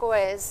doko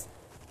as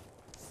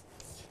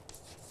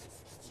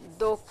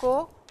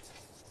doko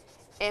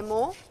e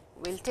mo,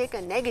 we will take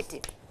a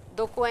negative.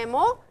 Doko e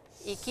mo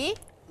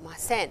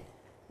ikimasen,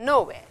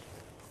 nowhere.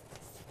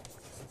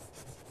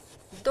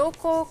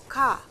 Doko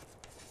ka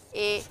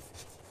e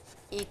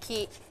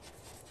ikimasu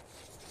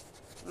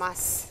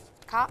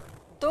ka?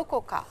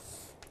 Doko ka,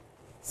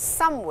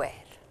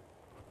 somewhere.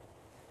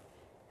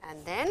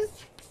 And then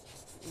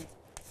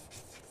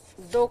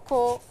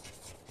doko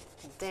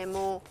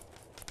demo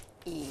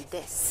ii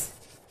desu.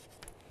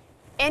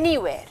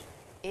 Anywhere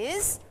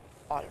is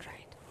all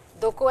right.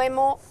 Doko e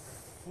mo,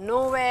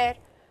 nowhere,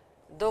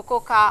 doko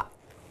ka,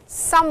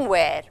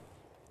 somewhere,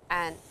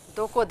 and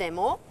doko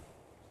demo,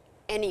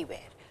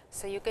 anywhere.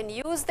 So, you can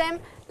use them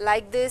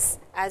like this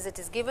as it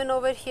is given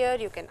over here.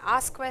 You can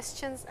ask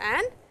questions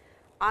and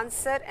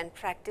answer and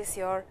practice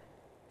your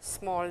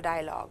small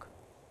dialogue.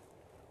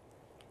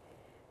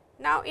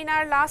 Now, in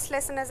our last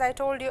lesson, as I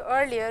told you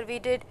earlier, we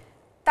did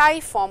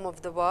tai form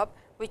of the verb,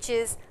 which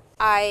is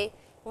I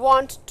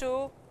want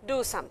to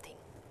do something.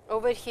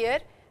 Over here,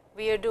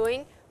 we are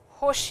doing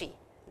hoshi,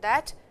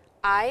 that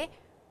I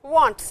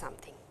want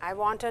something. I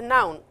want a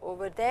noun.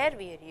 Over there,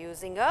 we are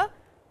using a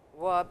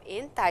verb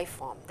in tai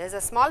form. There is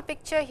a small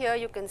picture here,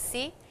 you can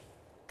see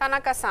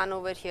Tanaka-san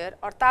over here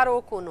or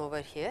Taro-kun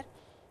over here,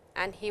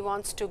 and he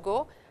wants to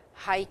go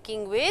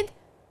hiking with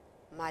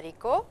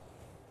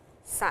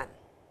Mariko-san.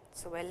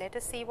 So, well, let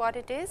us see what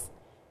it is.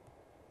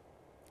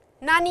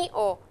 Nani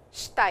o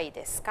shitai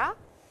desu ka?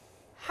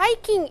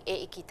 Hiking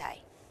e ikitai.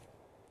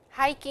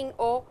 Hiking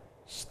o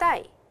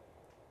shitai.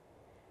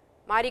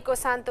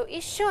 Mariko-san to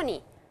issho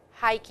ni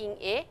hiking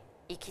e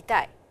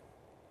ikitai.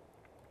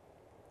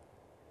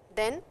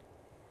 Then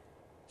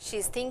she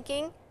is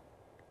thinking,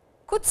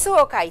 kutsu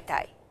o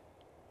kaitai.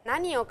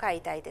 Nani o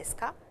kaitai desu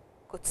ka?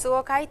 Kutsu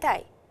o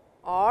kaitai.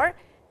 Or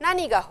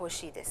nani ga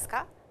hoshii desu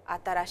ka?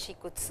 Atarashi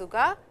kutsu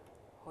ga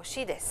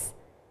hoshii desu.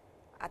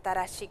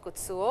 Atarashi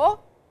kutsu o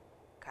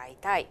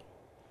kaitai.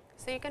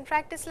 So, you can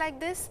practice like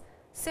this,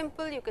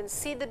 simple. You can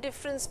see the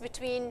difference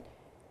between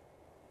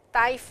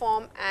tai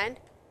form and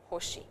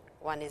hoshi.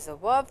 One is a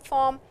verb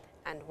form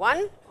and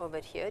one over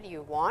here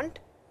you want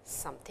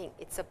something.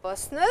 It is a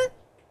personal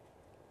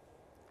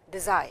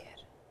desire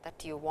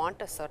that you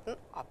want a certain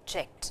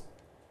object.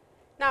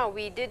 Now,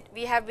 we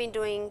have been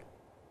doing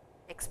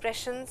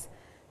expressions.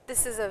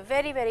 This is a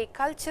very, very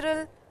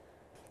cultural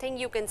thing.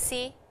 You can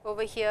see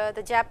over here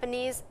the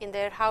Japanese in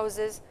their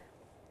houses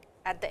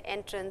at the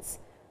entrance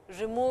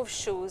remove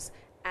shoes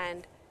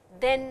and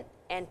then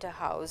enter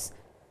house.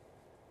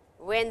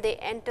 When they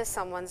enter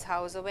someone's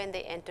house or when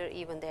they enter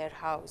even their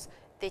house,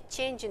 they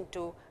change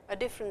into a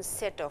different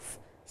set of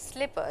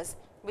slippers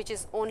which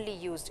is only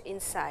used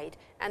inside,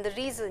 and the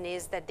reason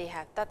is that they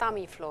have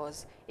tatami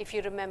floors. If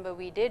you remember,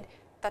 we did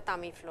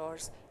tatami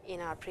floors in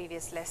our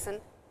previous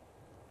lesson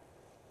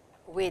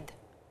with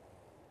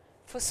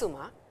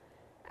Fusuma,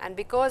 and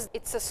because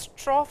it is a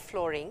straw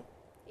flooring,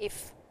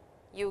 if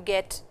you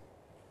get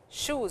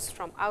shoes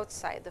from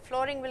outside, the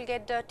flooring will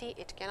get dirty,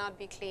 it cannot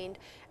be cleaned,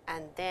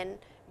 and then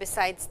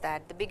besides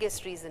that, the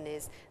biggest reason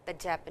is that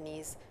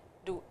Japanese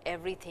do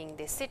everything.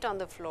 They sit on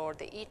the floor,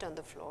 they eat on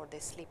the floor, they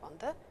sleep on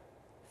the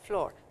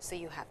floor. So,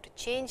 you have to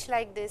change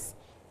like this.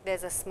 There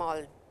is a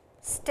small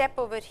step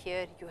over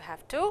here, you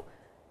have to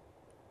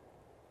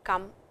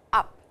come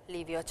up,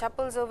 leave your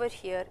chappals over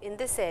here in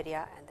this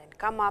area and then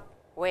come up,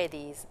 wear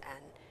these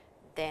and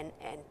then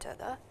enter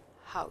the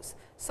house.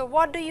 So,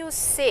 what do you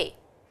say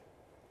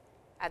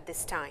at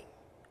this time?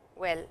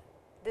 Well,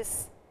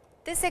 this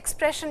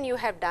expression you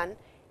have done,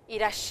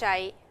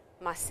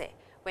 irashaimasu.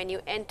 When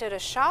you enter a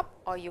shop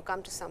or you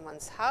come to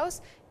someone's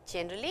house,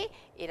 generally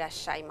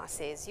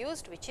irashaimasu is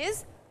used, which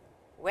is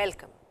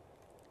welcome.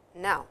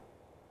 Now,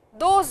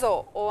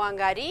 dozo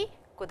oangari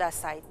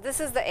kudasai. This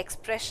is the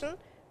expression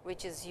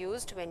which is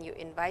used when you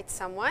invite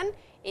someone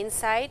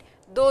inside.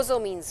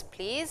 Dozo means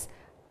please,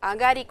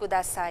 agari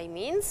kudasai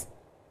means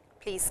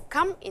please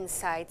come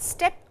inside,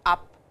 step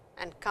up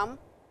and come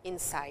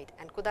inside,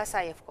 and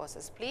kudasai of course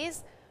is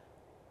please.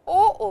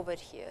 O over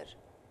here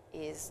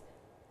is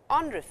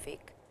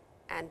honorific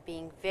and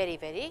being very,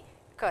 very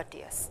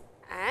courteous,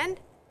 and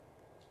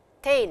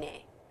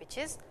teine, which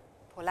is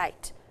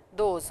polite.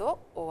 Dozo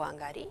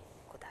oangari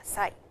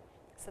kudasai.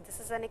 So, this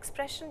is an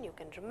expression you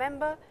can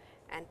remember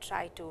and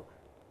try to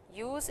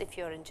use if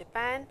you are in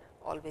Japan.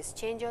 Always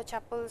change your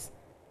chappals,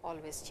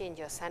 always change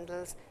your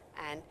sandals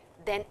and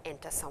then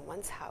enter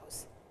someone's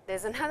house. There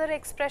is another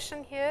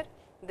expression here.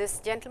 This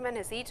gentleman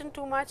has eaten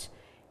too much,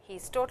 he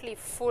is totally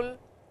full,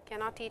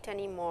 cannot eat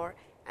any more,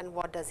 and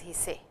what does he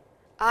say?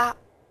 Ah,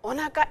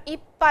 onaka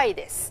ippai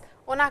desu.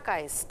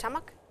 Onaka is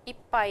stomach,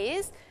 ippai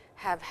is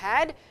have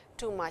had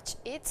too much,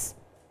 it is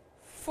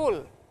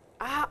full.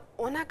 Ah,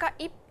 onaka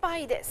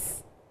ippai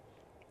desu.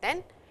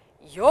 Then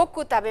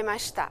yoku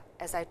tabemashita,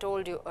 as I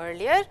told you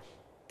earlier,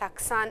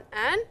 takusan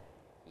and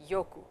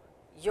yoku.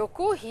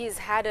 Yoku, he has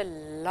had a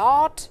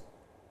lot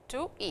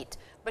to eat,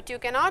 but you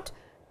cannot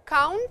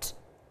count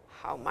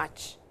how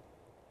much.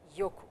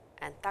 Yoku,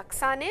 and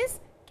takusan is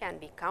can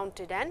be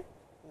counted and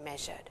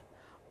measured.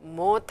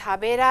 Mo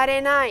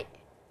taberarenai,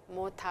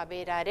 mo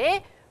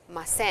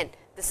taberaremasen.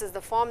 This is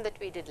the form that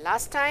we did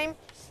last time.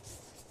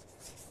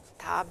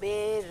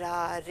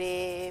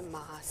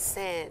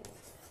 Taberaremasen.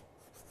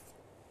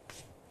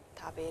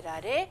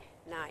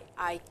 Taberarenai.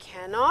 I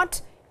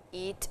cannot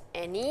eat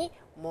any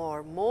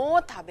more. Mo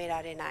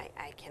taberarenai.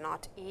 I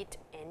cannot eat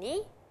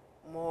any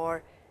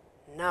more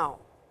now.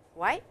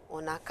 Why?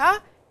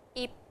 Onaka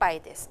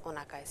ippai desu.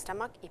 Onaka is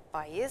stomach,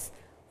 ippai is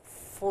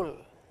full.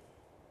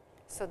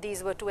 So,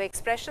 these were two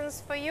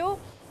expressions for you.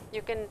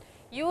 You can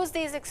use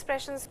these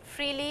expressions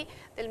freely,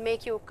 they will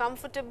make you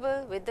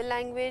comfortable with the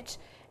language,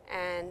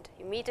 and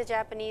you meet a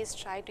Japanese,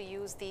 try to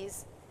use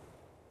these,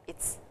 it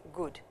is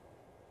good.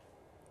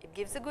 It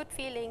gives a good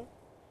feeling,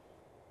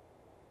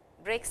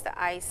 breaks the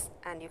ice,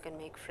 and you can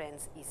make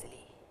friends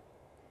easily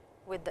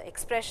with the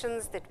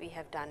expressions that we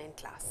have done in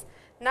class.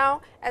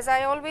 Now, as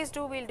I always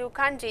do, we will do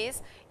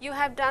kanjis. You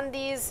have done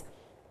these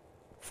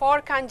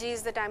 4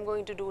 kanjis that I am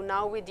going to do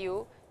now with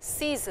you,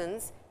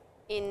 seasons,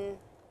 in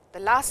the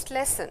last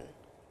lesson.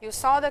 You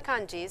saw the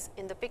kanjis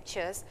in the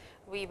pictures,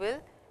 we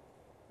will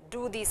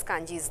do these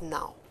kanjis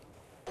now.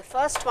 The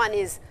first one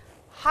is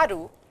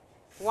haru,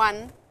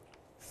 1,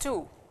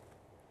 2,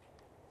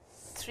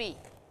 3,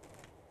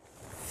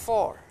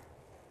 4,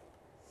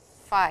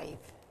 5,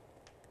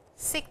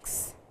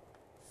 6,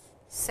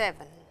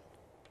 7,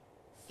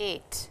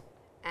 8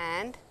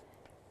 and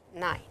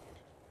 9,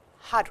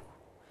 haru.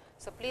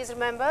 So, please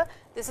remember,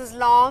 this is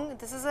long,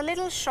 this is a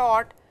little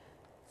short,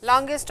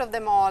 longest of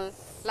them all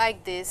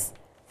like this,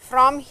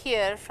 from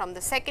here, from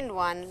the second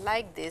one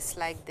like this,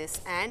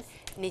 and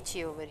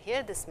nichi over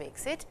here, this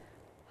makes it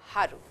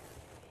haru.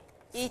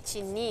 1, 2,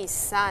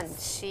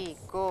 3,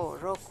 4,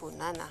 5,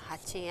 6,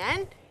 7, 8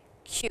 and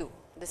Q.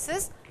 This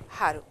is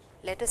haru.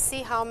 Let us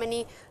see how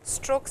many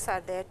strokes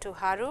are there to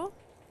haru.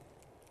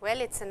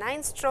 Well, it is a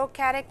 9-stroke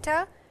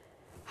character,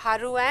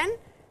 haru and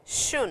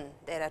shun.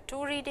 There are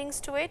 2 readings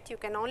to it. You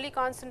can only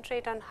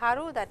concentrate on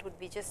haru, that would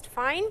be just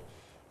fine.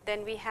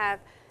 Then we have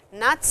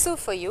natsu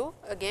for you.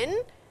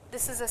 Again,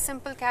 this is a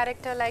simple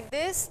character like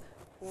this.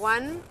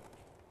 1,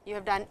 you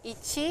have done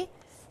ichi,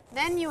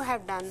 then you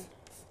have done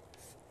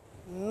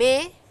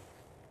me,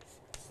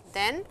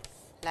 then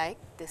like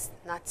this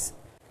natsu.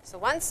 So,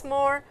 once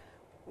more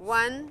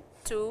 1,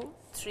 2,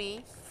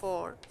 3,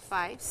 4,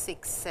 5,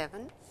 6,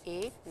 7,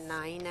 8,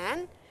 9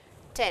 and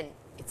 10.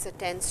 It is a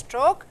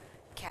 10-stroke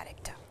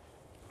character.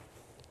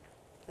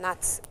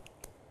 Natsu.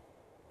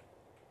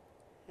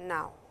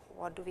 Now,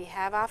 what do we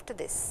have after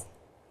this?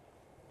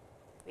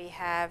 We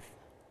have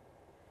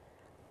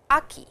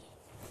aki.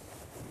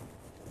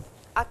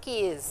 Aki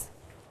is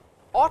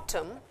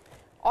autumn.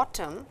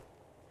 Autumn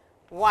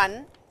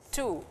 1,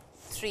 2,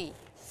 3,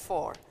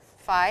 4,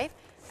 5,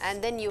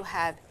 and then you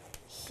have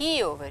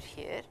he over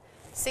here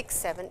 6,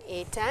 7,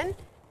 8 and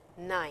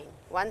 9.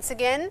 Once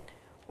again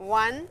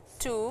 1,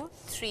 2,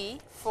 3,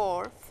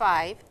 4,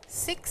 5,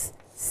 6,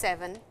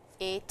 7,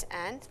 8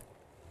 and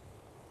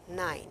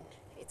 9.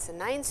 It is a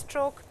 9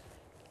 stroke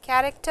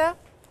character.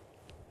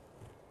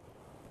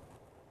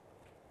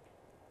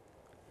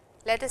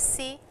 Let us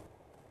see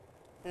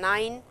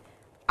 9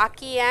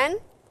 aki and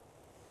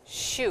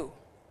shu.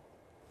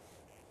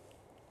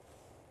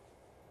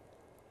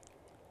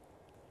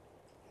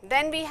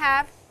 Then we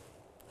have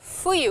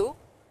fuyu,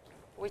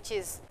 which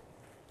is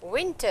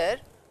winter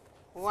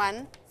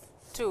 1,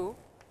 2,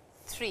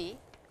 3,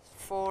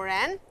 4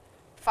 and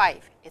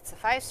 5. It is a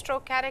 5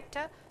 stroke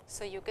character.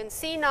 So, you can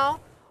see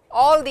now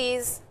all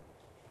these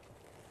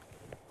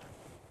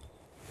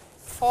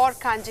 4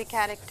 kanji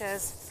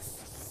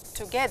characters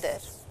together.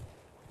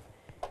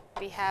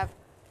 We have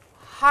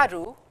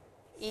haru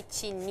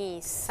 1,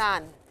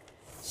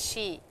 2,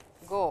 3,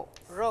 4,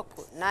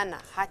 5,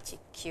 6, 7,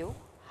 8, 9.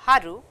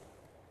 Haru.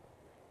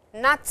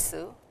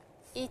 Natsu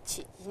 1,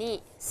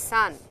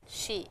 2,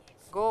 3,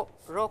 4,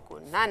 5,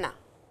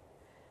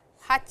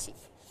 6,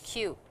 7, 8,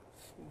 9,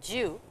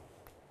 10.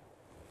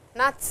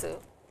 Natsu.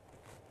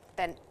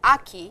 Then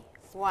aki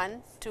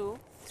 1, 2,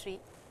 3,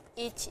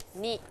 1,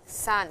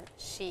 2,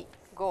 3,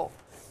 4,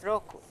 5,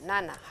 6,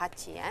 7,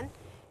 8 and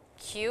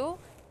Q,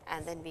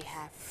 and then we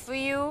have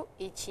fuyu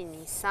 1, 2,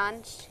 3, 4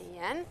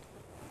 and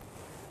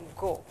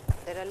go.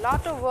 There are a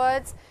lot of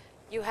words.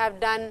 You have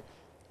done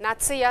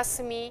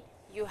natsuyasumi,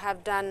 you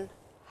have done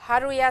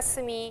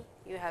haruyasumi,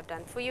 you have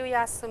done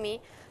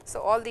fuyuyasumi. So,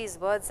 all these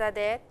words are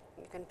there.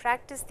 You can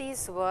practice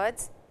these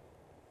words.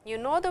 You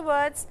know the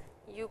words,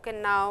 you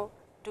can now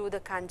do the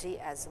kanji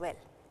as well.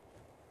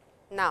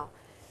 Now,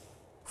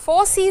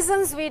 4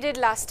 seasons we did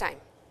last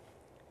time.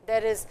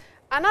 There is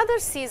another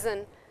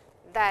season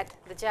that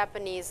the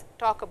Japanese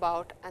talk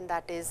about, and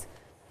that is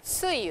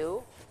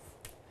tsuyu,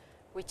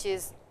 which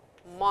is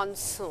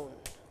monsoon.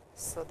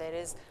 So, there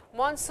is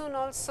monsoon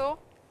also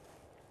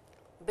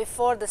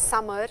before the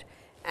summer,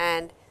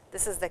 and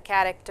this is the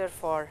character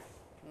for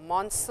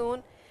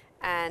monsoon,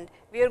 and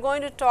we are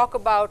going to talk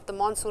about the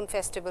monsoon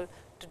festival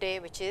today,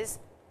 which is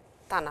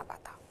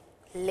Tanabata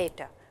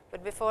later,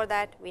 but before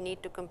that we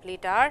need to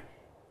complete our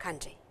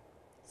kanji.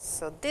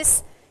 So,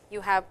 this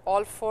you have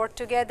all 4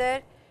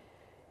 together: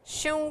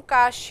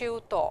 shunka,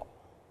 shuto,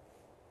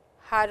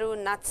 haru,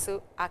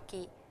 natsu,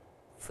 aki,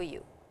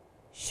 fuyu.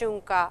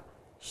 Shunka,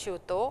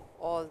 shuto,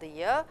 all the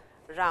year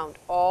round,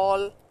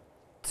 all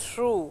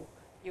through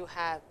you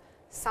have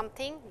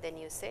something, then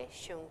you say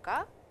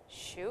shunka,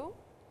 shuto.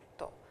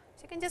 So,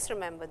 you can just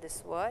remember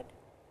this word,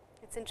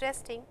 it is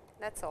interesting,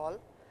 that is all.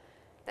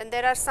 Then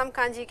there are some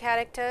kanji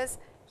characters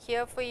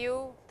here for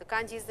you, the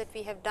kanjis that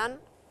we have done,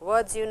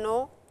 words you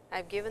know. I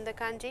have given the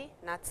kanji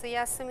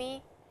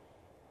natsuyasumi,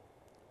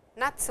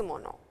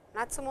 natsumono.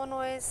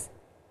 Natsumono is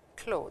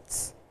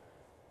clothes,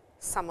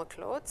 summer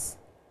clothes.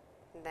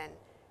 Then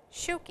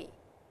shuki,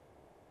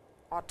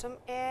 autumn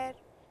air,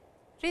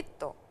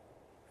 ritto,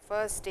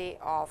 first day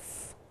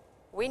of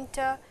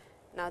winter.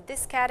 Now,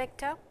 this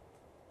character,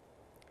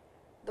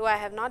 though I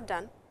have not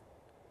done,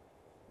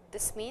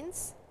 this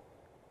means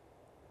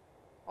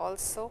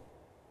also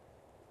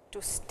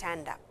to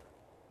stand up.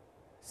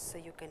 So,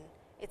 you can,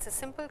 it is a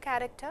simple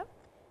character,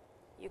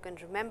 you can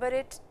remember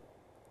it.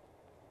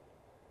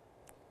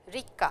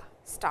 Rikka,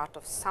 start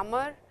of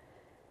summer,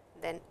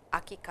 then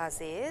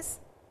akikaze is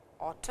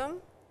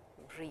autumn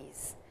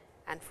breeze,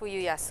 and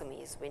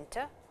fuyuyasumi is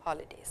winter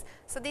holidays.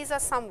 So, these are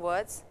some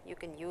words you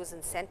can use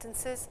in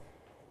sentences,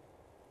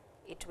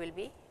 it will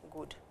be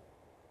good.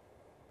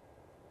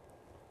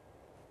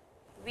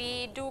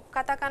 We do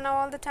katakana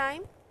all the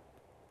time.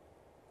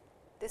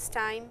 This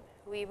time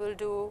we will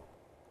do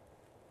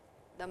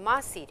the ma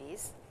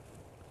series,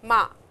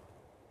 ma.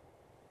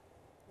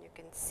 You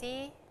can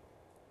see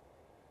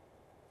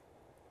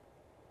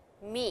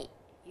mi,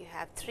 you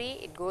have 3,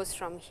 it goes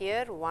from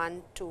here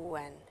 1, 2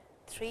 and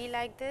 3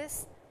 like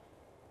this.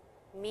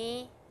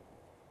 Mi,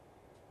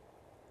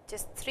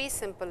 just 3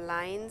 simple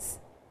lines,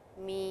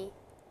 mi,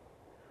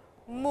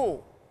 mu,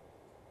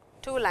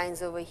 2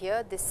 lines over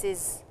here, this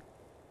is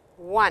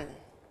 1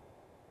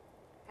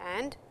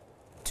 and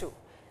 2.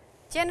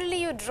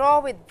 Generally you draw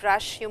with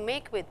brush, you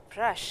make with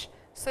brush,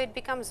 so it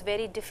becomes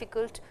very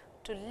difficult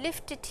to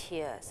lift it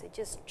here. So,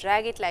 just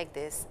drag it like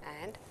this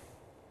and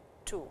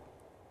 2,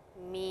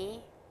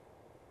 mi,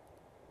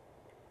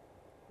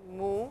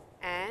 mu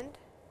and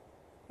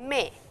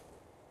me,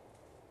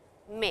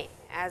 me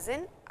as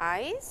in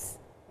eyes,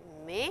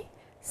 me.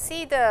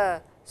 See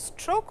the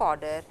stroke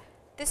order,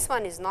 this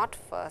one is not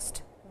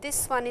first,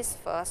 this one is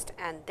first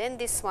and then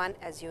this one,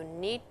 as you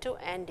need to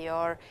end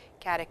your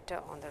character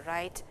on the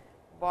right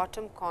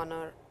bottom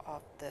corner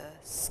of the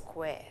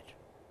square.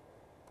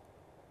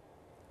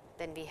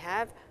 Then we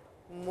have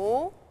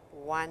mu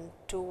 1,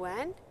 2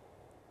 and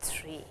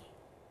 3. And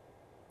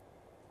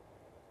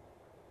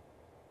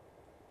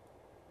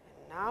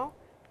now,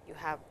 you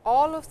have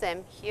all of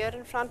them here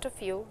in front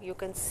of you, you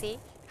can see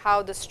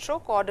how the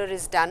stroke order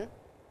is done,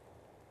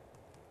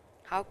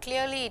 how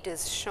clearly it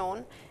is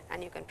shown,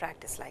 and you can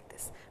practice like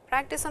this.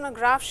 Practice on a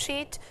graph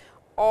sheet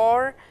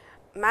or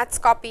maths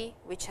copy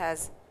which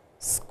has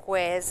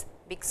squares,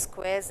 big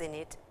squares in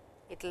it.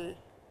 It will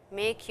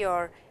make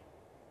your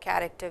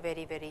character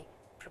very, very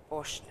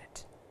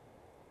proportionate.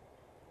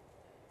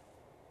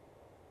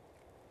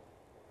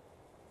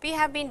 We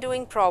have been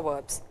doing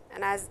proverbs,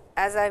 and as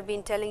I have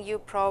been telling you,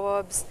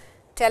 proverbs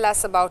tell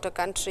us about a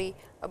country,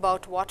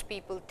 about what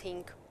people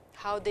think,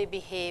 how they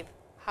behave,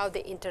 how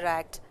they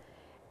interact,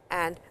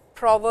 and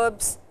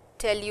proverbs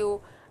tell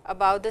you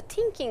about the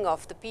thinking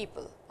of the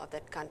people of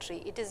that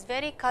country. It is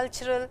very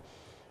cultural.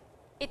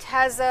 It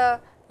has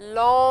a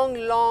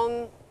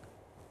long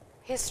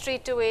history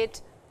to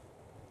it.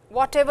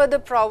 Whatever the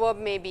proverb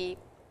may be,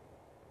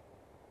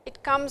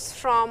 it comes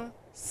from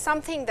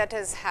something that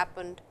has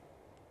happened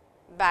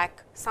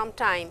back some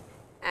time,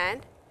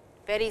 and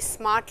very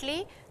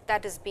smartly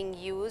that is being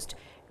used,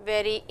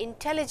 very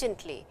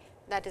intelligently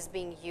that is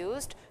being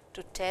used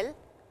to tell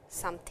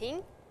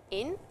something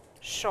in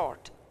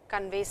short,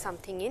 convey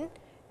something in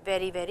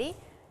very, very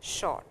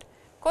short.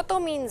 Koto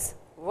means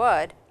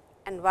word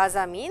and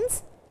waza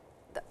means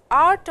the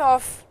art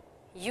of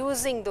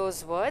using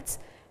those words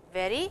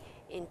very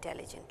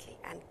intelligently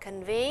and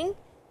conveying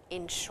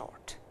in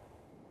short.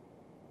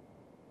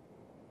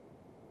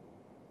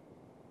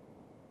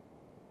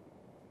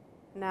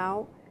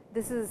 Now,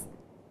 this is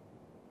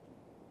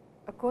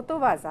a koto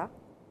waza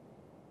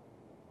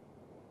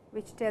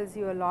which tells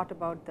you a lot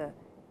about the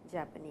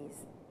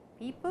Japanese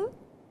people,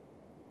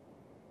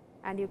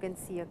 and you can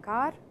see a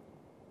car,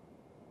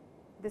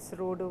 this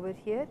road over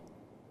here,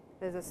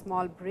 there is a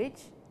small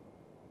bridge.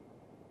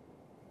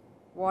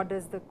 What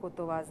does the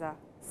koto waza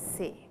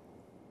say?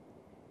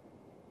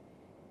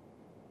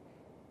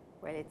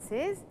 Well, it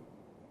says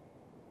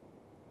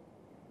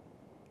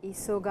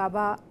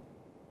isogaba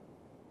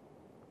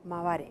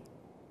maware.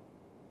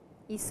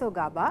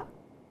 Isogaba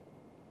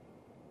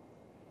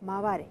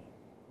maware.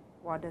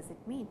 What does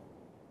it mean?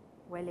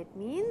 Well, it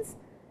means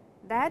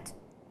that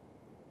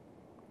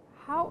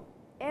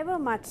however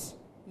much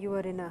you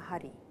are in a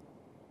hurry,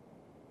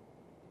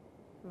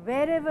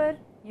 wherever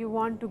you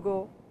want to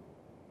go,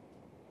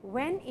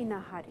 when in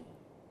a hurry,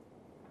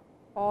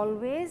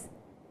 always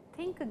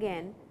think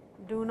again,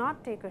 do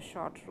not take a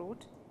short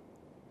route,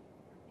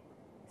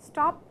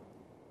 stop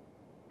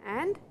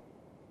and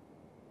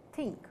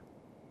think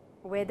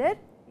whether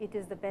it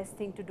is the best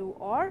thing to do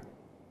or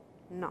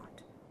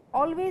not.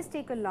 Always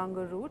take a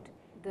longer route.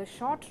 The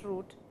short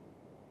route,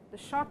 the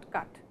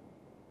shortcut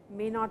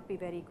may not be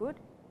very good,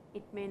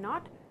 it may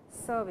not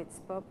serve its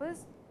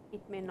purpose,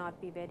 it may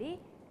not be very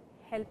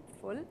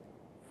helpful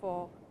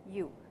for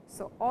you.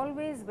 So,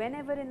 always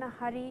whenever in a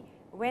hurry,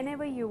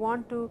 whenever you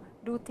want to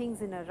do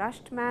things in a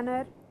rushed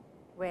manner,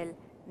 well,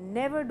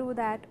 never do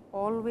that,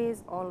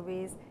 always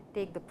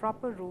take the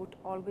proper route,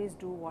 always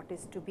do what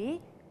is to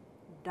be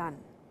done.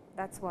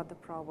 That is what the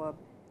proverb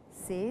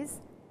says.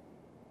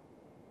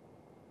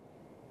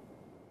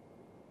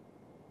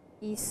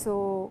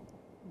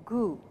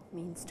 Isogu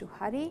means to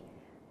hurry,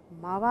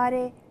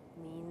 maware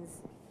means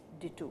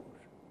detour.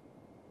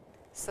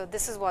 So,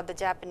 this is what the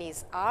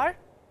Japanese are.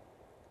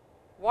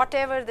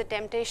 Whatever the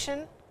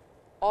temptation,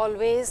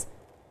 always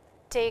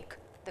take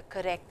the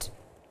correct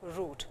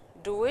route,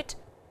 do it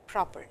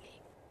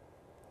properly.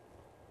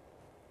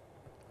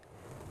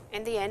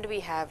 In the end,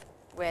 we have,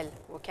 well,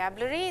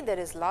 vocabulary, there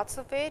is lots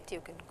of it,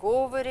 you can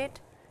go over it,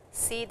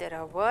 see there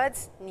are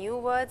words, new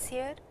words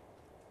here,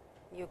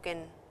 you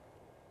can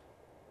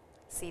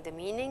see the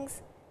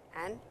meanings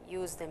and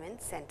use them in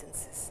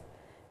sentences.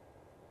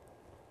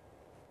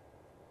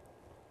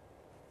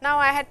 Now,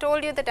 I had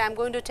told you that I am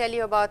going to tell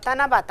you about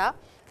Tanabata,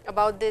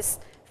 about this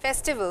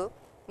festival,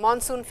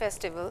 monsoon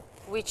festival,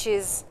 which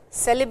is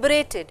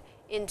celebrated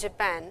in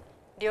Japan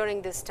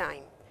during this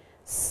time.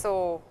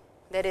 So,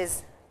 there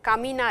is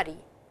kaminari,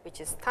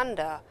 which is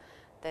thunder,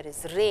 there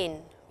is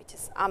rain, which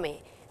is ame,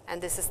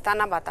 and this is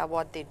Tanabata,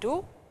 what they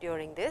do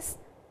during this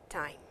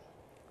time.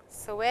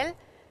 So, well,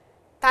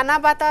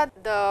 Tanabata,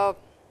 the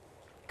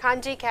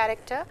kanji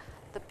character,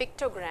 the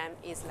pictogram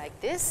is like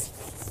this,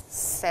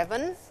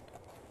 7,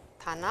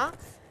 Tana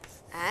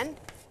and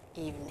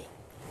evening.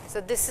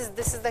 So, this is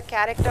the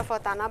character for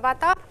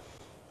Tanabata.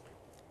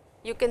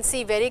 You can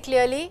see very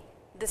clearly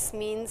this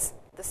means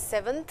the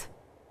 7th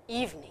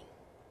evening.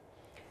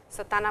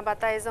 So,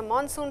 Tanabata is a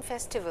monsoon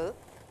festival,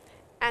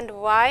 and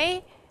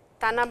why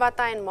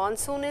Tanabata in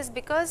monsoon is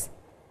because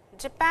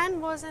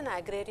Japan was an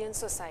agrarian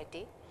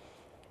society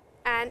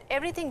and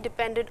everything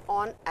depended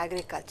on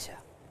agriculture,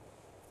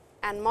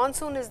 and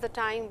monsoon is the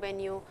time when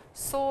you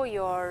sow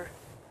your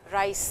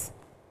rice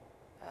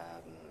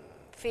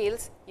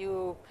fields,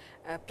 you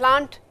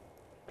plant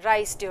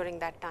rice during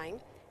that time,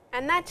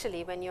 and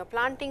naturally when you are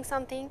planting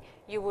something,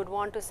 you would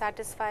want to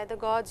satisfy the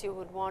gods, you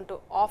would want to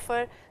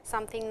offer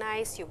something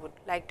nice, you would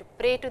like to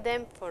pray to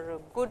them for a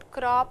good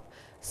crop.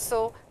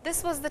 So,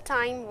 this was the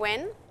time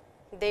when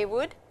they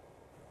would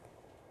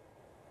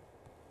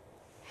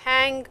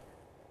hang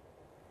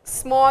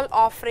small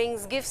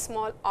offerings, give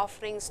small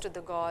offerings to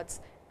the gods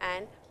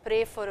and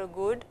pray for a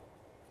good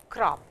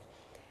crop.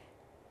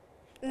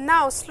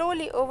 Now,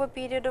 slowly over a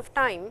period of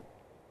time,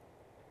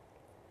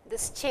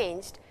 this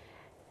changed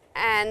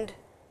and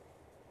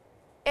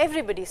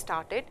everybody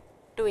started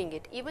doing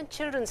it, even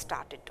children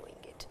started doing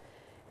it.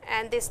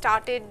 And they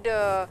started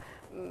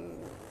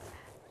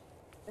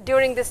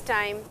during this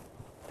time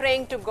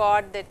praying to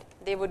God that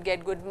they would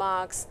get good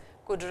marks,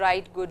 could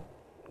write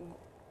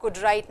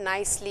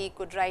nicely,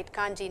 could write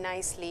kanji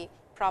nicely,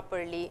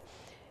 properly,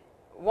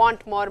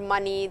 want more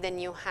money, then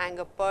you hang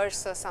a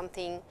purse or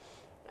something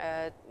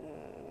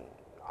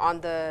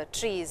on the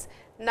trees.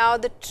 Now,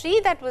 the tree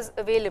that was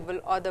available,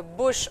 or the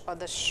bush or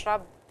the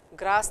shrub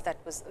grass that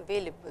was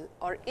available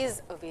or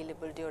is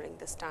available during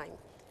this time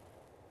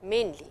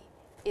mainly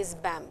is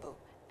bamboo,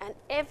 and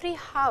every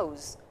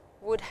house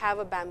would have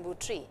a bamboo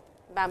tree,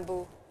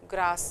 bamboo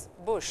grass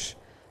bush.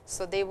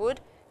 So, they would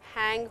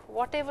hang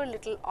whatever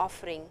little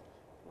offering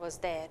was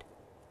there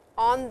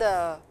on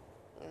the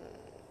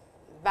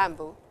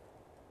bamboo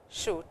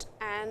shoot,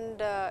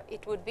 and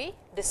it would be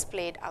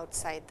displayed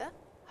outside the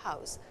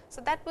house.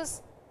 So, that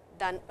was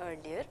done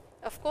earlier.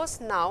 Of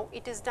course, now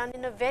it is done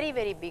in a very,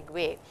 very big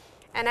way,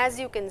 and as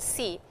you can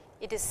see,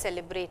 it is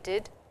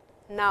celebrated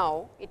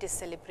now, it is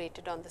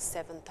celebrated on the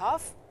 7th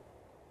of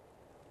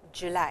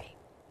July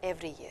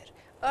every year.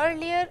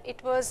 Earlier,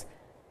 it was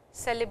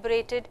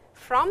celebrated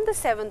from the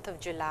 7th of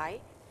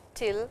July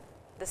till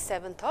the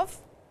 7th of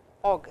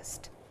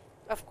August.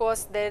 Of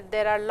course,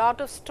 there are a lot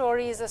of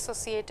stories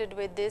associated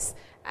with this,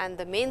 and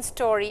the main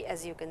story,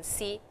 as you can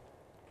see,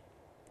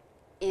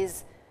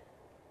 is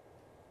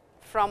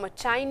from a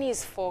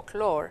Chinese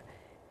folklore,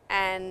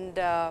 and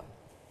the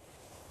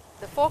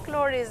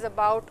folklore is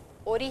about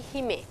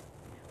Orihime,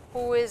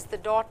 who is the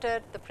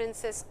daughter, the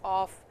princess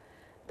of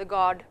the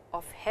god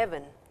of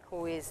heaven,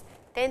 who is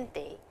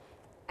Tentei,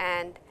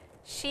 and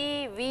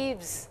she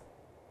weaves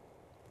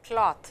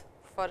cloth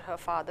for her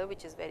father,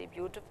 which is very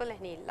beautiful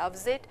and he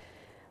loves it,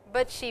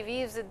 but she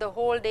weaves it the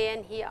whole day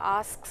and he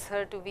asks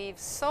her to weave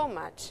so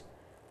much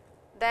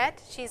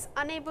that she is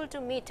unable to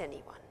meet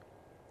anyone.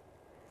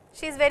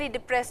 She is very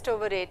depressed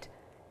over it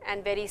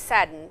and very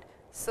saddened.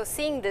 So,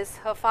 seeing this,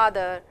 her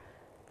father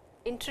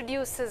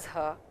introduces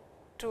her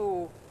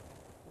to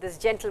this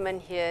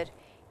gentleman here,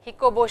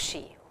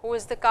 Hikoboshi, who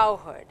is the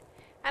cowherd,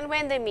 and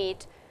when they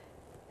meet,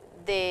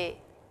 they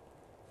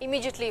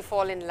immediately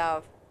fall in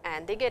love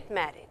and they get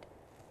married.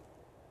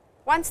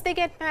 Once they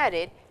get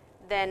married,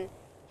 then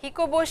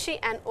Hikoboshi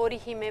and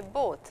Orihime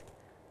both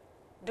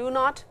do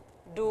not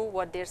do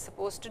what they are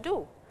supposed to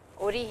do.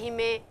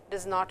 Orihime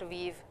does not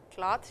weave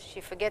cloth,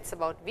 she forgets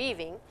about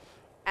weaving,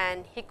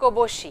 and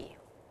Hikoboshi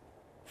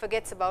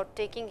forgets about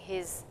taking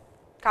his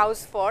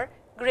cows for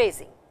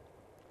grazing.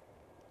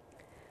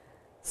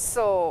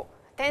 So,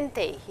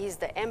 Tentei, he is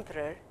the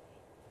emperor,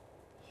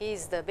 he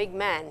is the big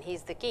man, he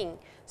is the king.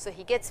 So,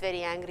 he gets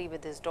very angry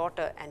with his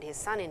daughter and his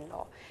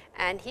son-in-law,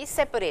 and he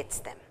separates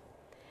them,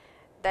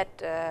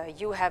 that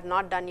you have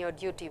not done your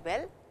duty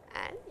well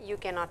and you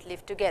cannot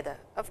live together.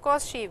 Of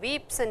course, she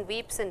weeps and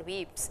weeps and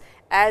weeps,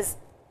 as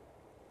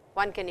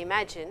one can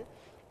imagine,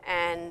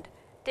 and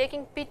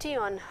taking pity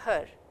on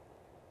her,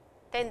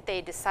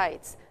 Tentei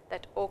decides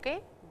that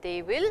okay,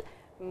 they will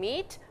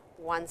meet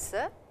once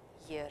a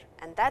year,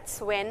 and that is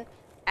when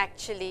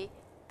actually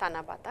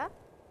Tanabata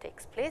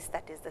takes place,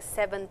 that is the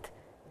 7th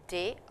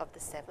day of the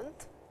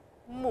 7th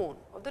moon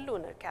of the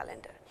lunar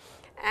calendar,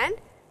 and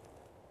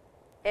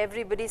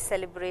everybody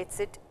celebrates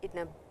it in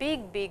a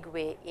big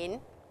way in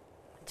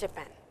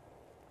Japan.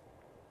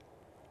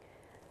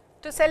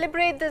 To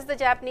celebrate this, the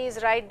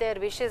Japanese write their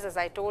wishes, as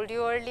I told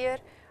you earlier,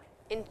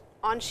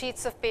 on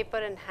sheets of paper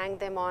and hang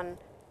them on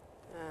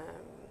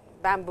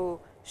bamboo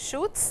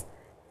shoots,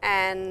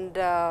 and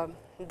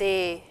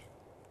they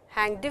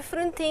hang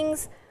different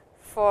things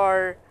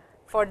for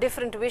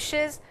different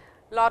wishes.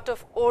 Lot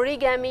of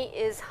origami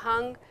is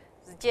hung,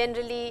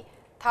 generally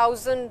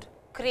 1000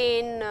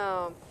 crane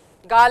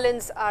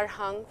garlands are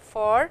hung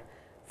for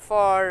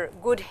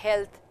good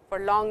health, for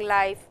long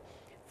life,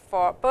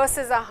 for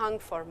purses are hung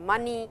for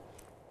money,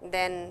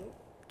 then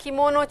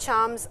kimono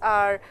charms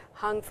are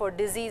hung for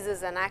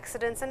diseases and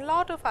accidents, and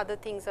lot of other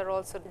things are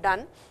also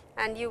done.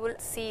 And you will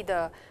see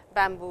the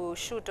bamboo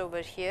shoot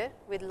over here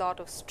with lot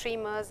of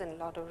streamers and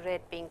lot of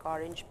red, pink,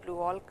 orange, blue,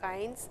 all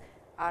kinds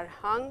are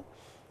hung.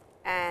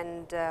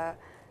 And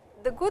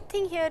the good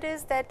thing here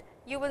is that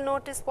you will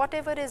notice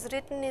whatever is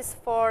written is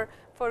for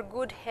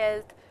good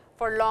health,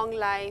 for long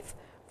life,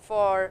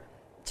 for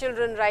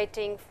children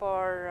writing,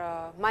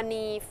 for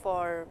money,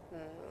 for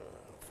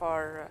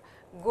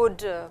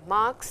good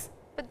marks.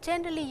 But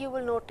generally you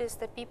will notice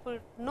that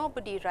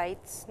nobody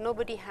writes,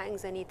 nobody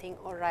hangs anything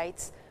or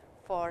writes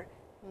for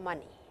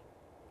money.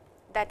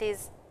 That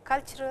is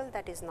cultural,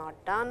 that is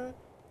not done.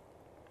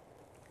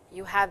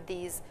 You have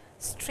these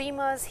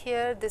streamers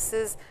here. This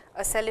is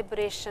a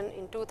celebration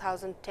in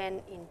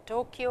 2010 in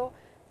Tokyo.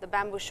 The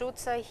bamboo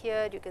shoots are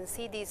here. You can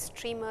see these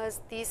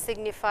streamers. These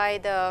signify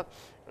the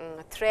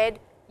thread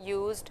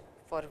used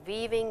for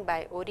weaving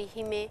by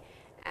Orihime,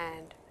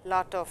 and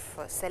lot of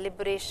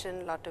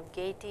celebration, lot of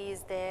gaiety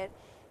is there,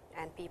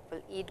 and people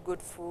eat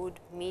good food,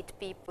 meet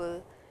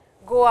people,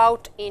 go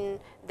out in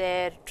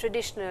their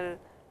traditional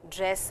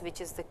dress,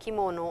 which is the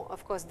kimono.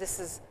 Of course, this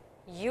is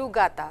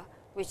yukata,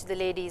 which the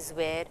ladies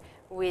wear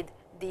with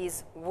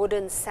these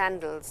wooden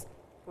sandals,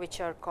 which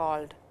are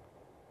called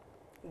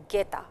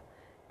geta,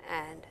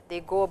 and they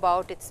go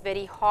about. It is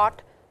very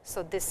hot.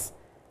 So, this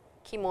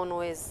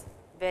kimono is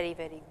very,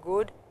 very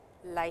good,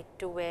 light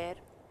to wear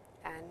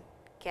and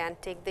can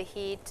take the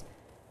heat.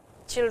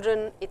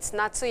 Children, it is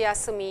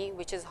Natsuyasumi,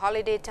 which is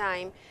holiday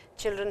time.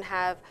 Children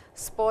have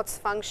sports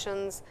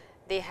functions,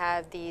 they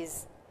have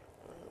these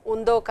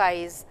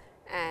undokais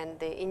and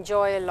they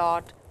enjoy a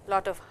lot.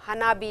 Lot of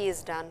hanabi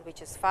is done,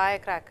 which is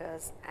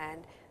firecrackers,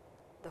 and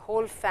the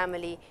whole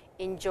family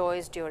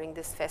enjoys during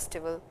this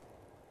festival.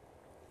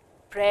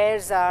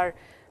 Prayers,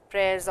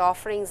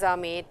 offerings are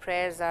made,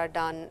 prayers are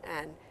done,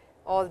 and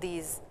all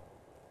these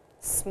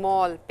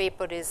small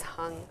paper is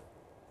hung.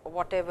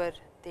 Whatever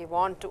they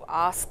want to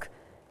ask,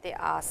 they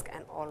ask,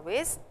 and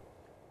always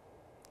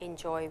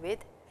enjoy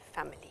with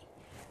family.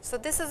 So,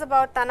 this is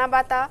about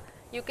Tanabata.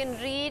 You can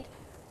read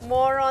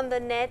more on the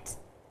net.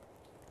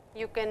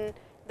 You can,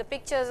 the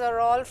pictures are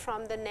all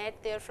from the net,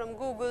 they are from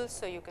Google.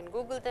 So, you can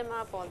Google them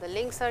up, all the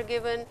links are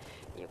given.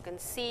 You can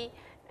see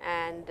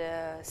and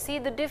see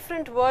the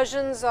different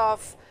versions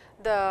of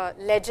the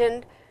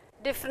legend.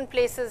 Different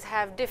places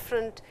have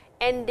different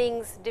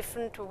endings,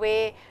 different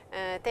way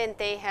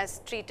Tentei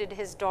has treated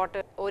his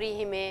daughter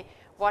Orihime,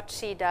 what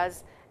she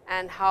does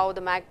and how the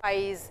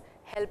magpies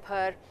help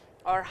her,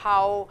 or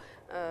how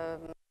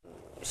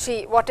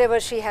she, whatever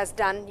she has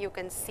done, you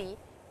can see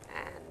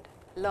and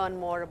learn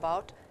more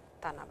about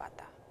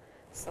Tanabata.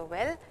 So,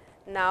 well,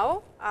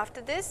 now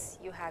after this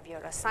you have your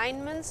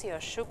assignments, your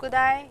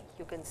shukudai,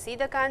 you can see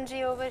the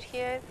kanji over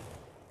here.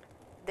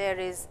 There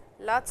is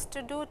lots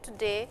to do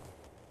today.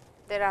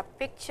 There are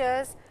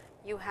pictures,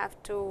 you have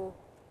to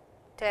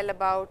tell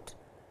about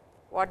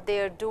what they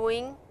are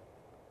doing,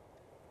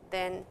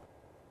 then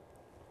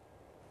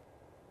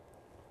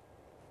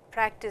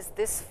practice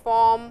this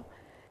form,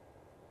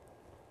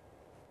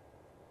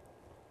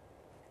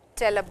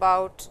 tell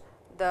about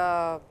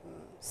the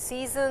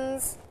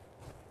seasons.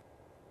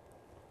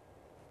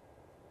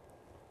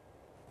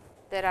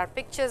 There are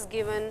pictures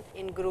given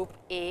in group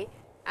A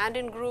and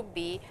in group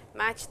B,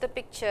 match the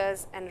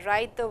pictures and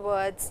write the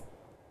words.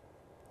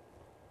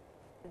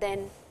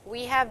 Then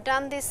we have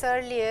done this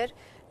earlier.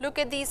 Look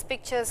at these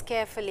pictures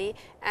carefully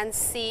and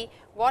see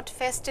what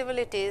festival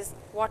it is,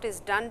 what is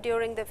done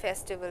during the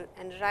festival,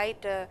 and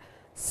write a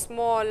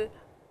small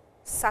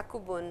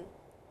sakubun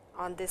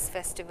on this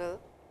festival.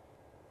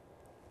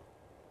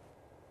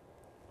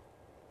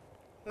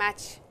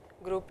 Match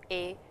group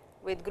A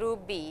with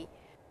group B.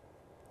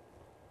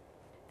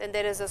 Then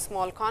there is a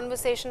small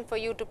conversation for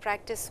you to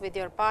practice with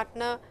your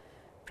partner,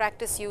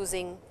 practice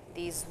using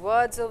these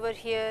words over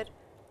here.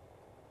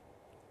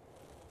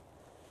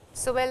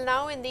 So, well,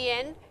 now in the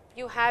end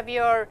you have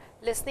your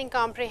listening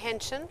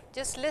comprehension.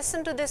 Just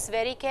listen to this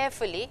very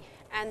carefully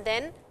and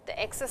then the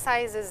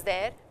exercise is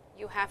there.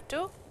 You have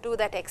to do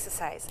that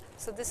exercise.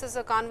 So, this is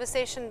a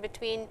conversation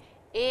between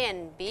A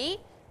and B.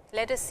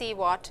 Let us see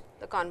what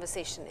the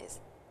conversation is.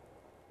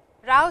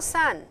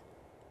 Rao-san,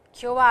 今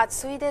日は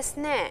暑いです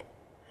ね。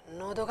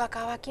喉が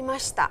渇きま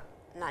した。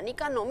何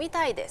か飲み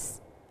たいで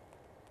す。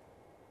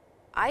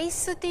アイ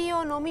スティー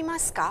を飲みま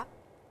すか？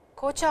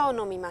紅茶を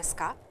飲みます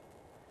か？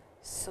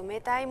冷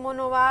たいも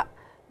のは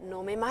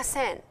飲めま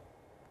せん。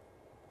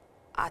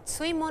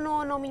熱いもの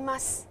を飲みま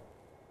す。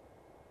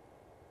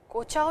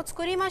紅茶を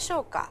作りまし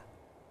ょうか。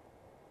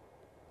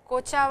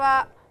紅茶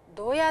は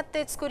どうやっ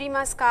て作り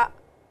ますか？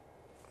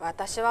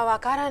私はわ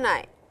からな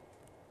い。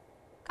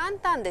簡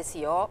単です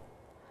よ。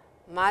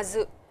ま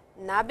ず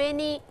鍋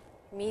に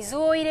水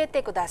を入れ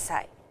てくだ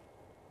さい。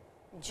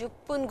10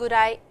分ぐ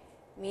らい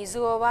水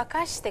を沸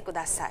かしてく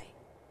ださい。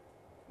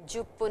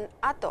10分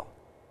後、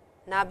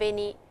鍋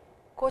に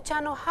紅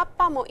茶の葉っ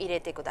ぱも入れ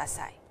てくだ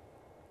さい。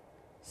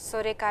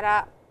それか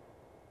ら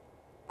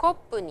コッ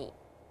プに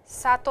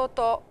砂糖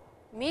と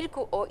ミル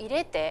クを入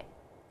れて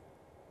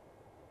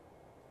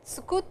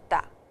作っ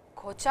た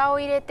紅茶を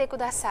入れてく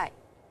ださい。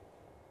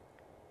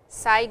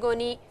最後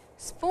に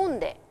スプーン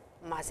で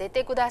混ぜ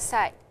てくだ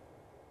さい。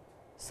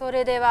そ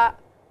れでは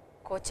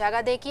紅茶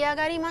が出来上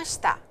がりまし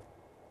た。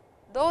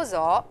どう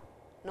ぞ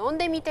飲ん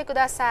でみてく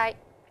ださい。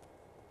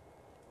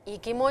いい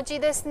気持ち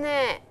です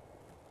ね。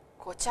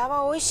紅茶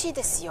はおいしい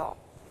ですよ。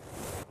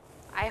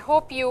I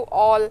hope you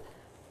all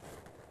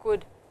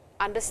could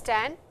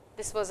understand.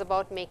 This was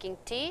about making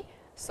tea.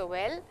 So,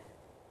 well,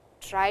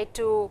 try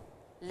to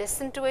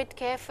listen to it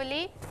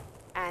carefully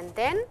and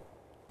then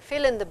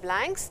fill in the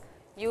blanks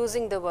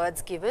using the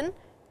words given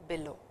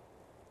below.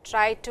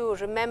 Try to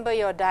remember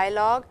your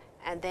dialogue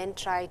and then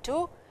try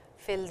to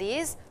fill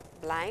these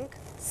blank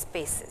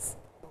spaces.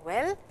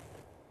 Well,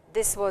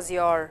 this was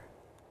your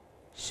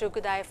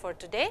shukudai for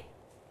today,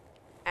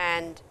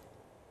 and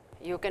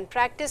you can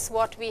practice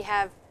what we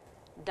have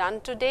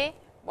done today,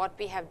 what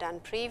we have done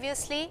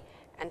previously,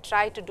 and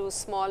try to do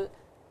small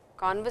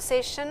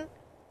conversation,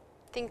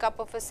 think up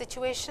of a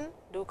situation,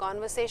 do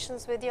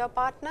conversations with your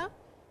partner,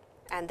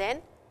 and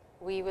then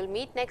we will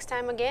meet next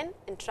time again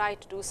and try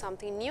to do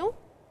something new.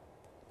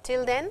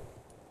 Till then,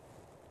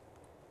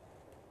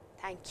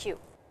 thank you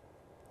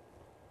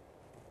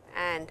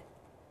and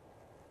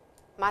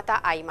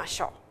mata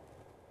aimashou.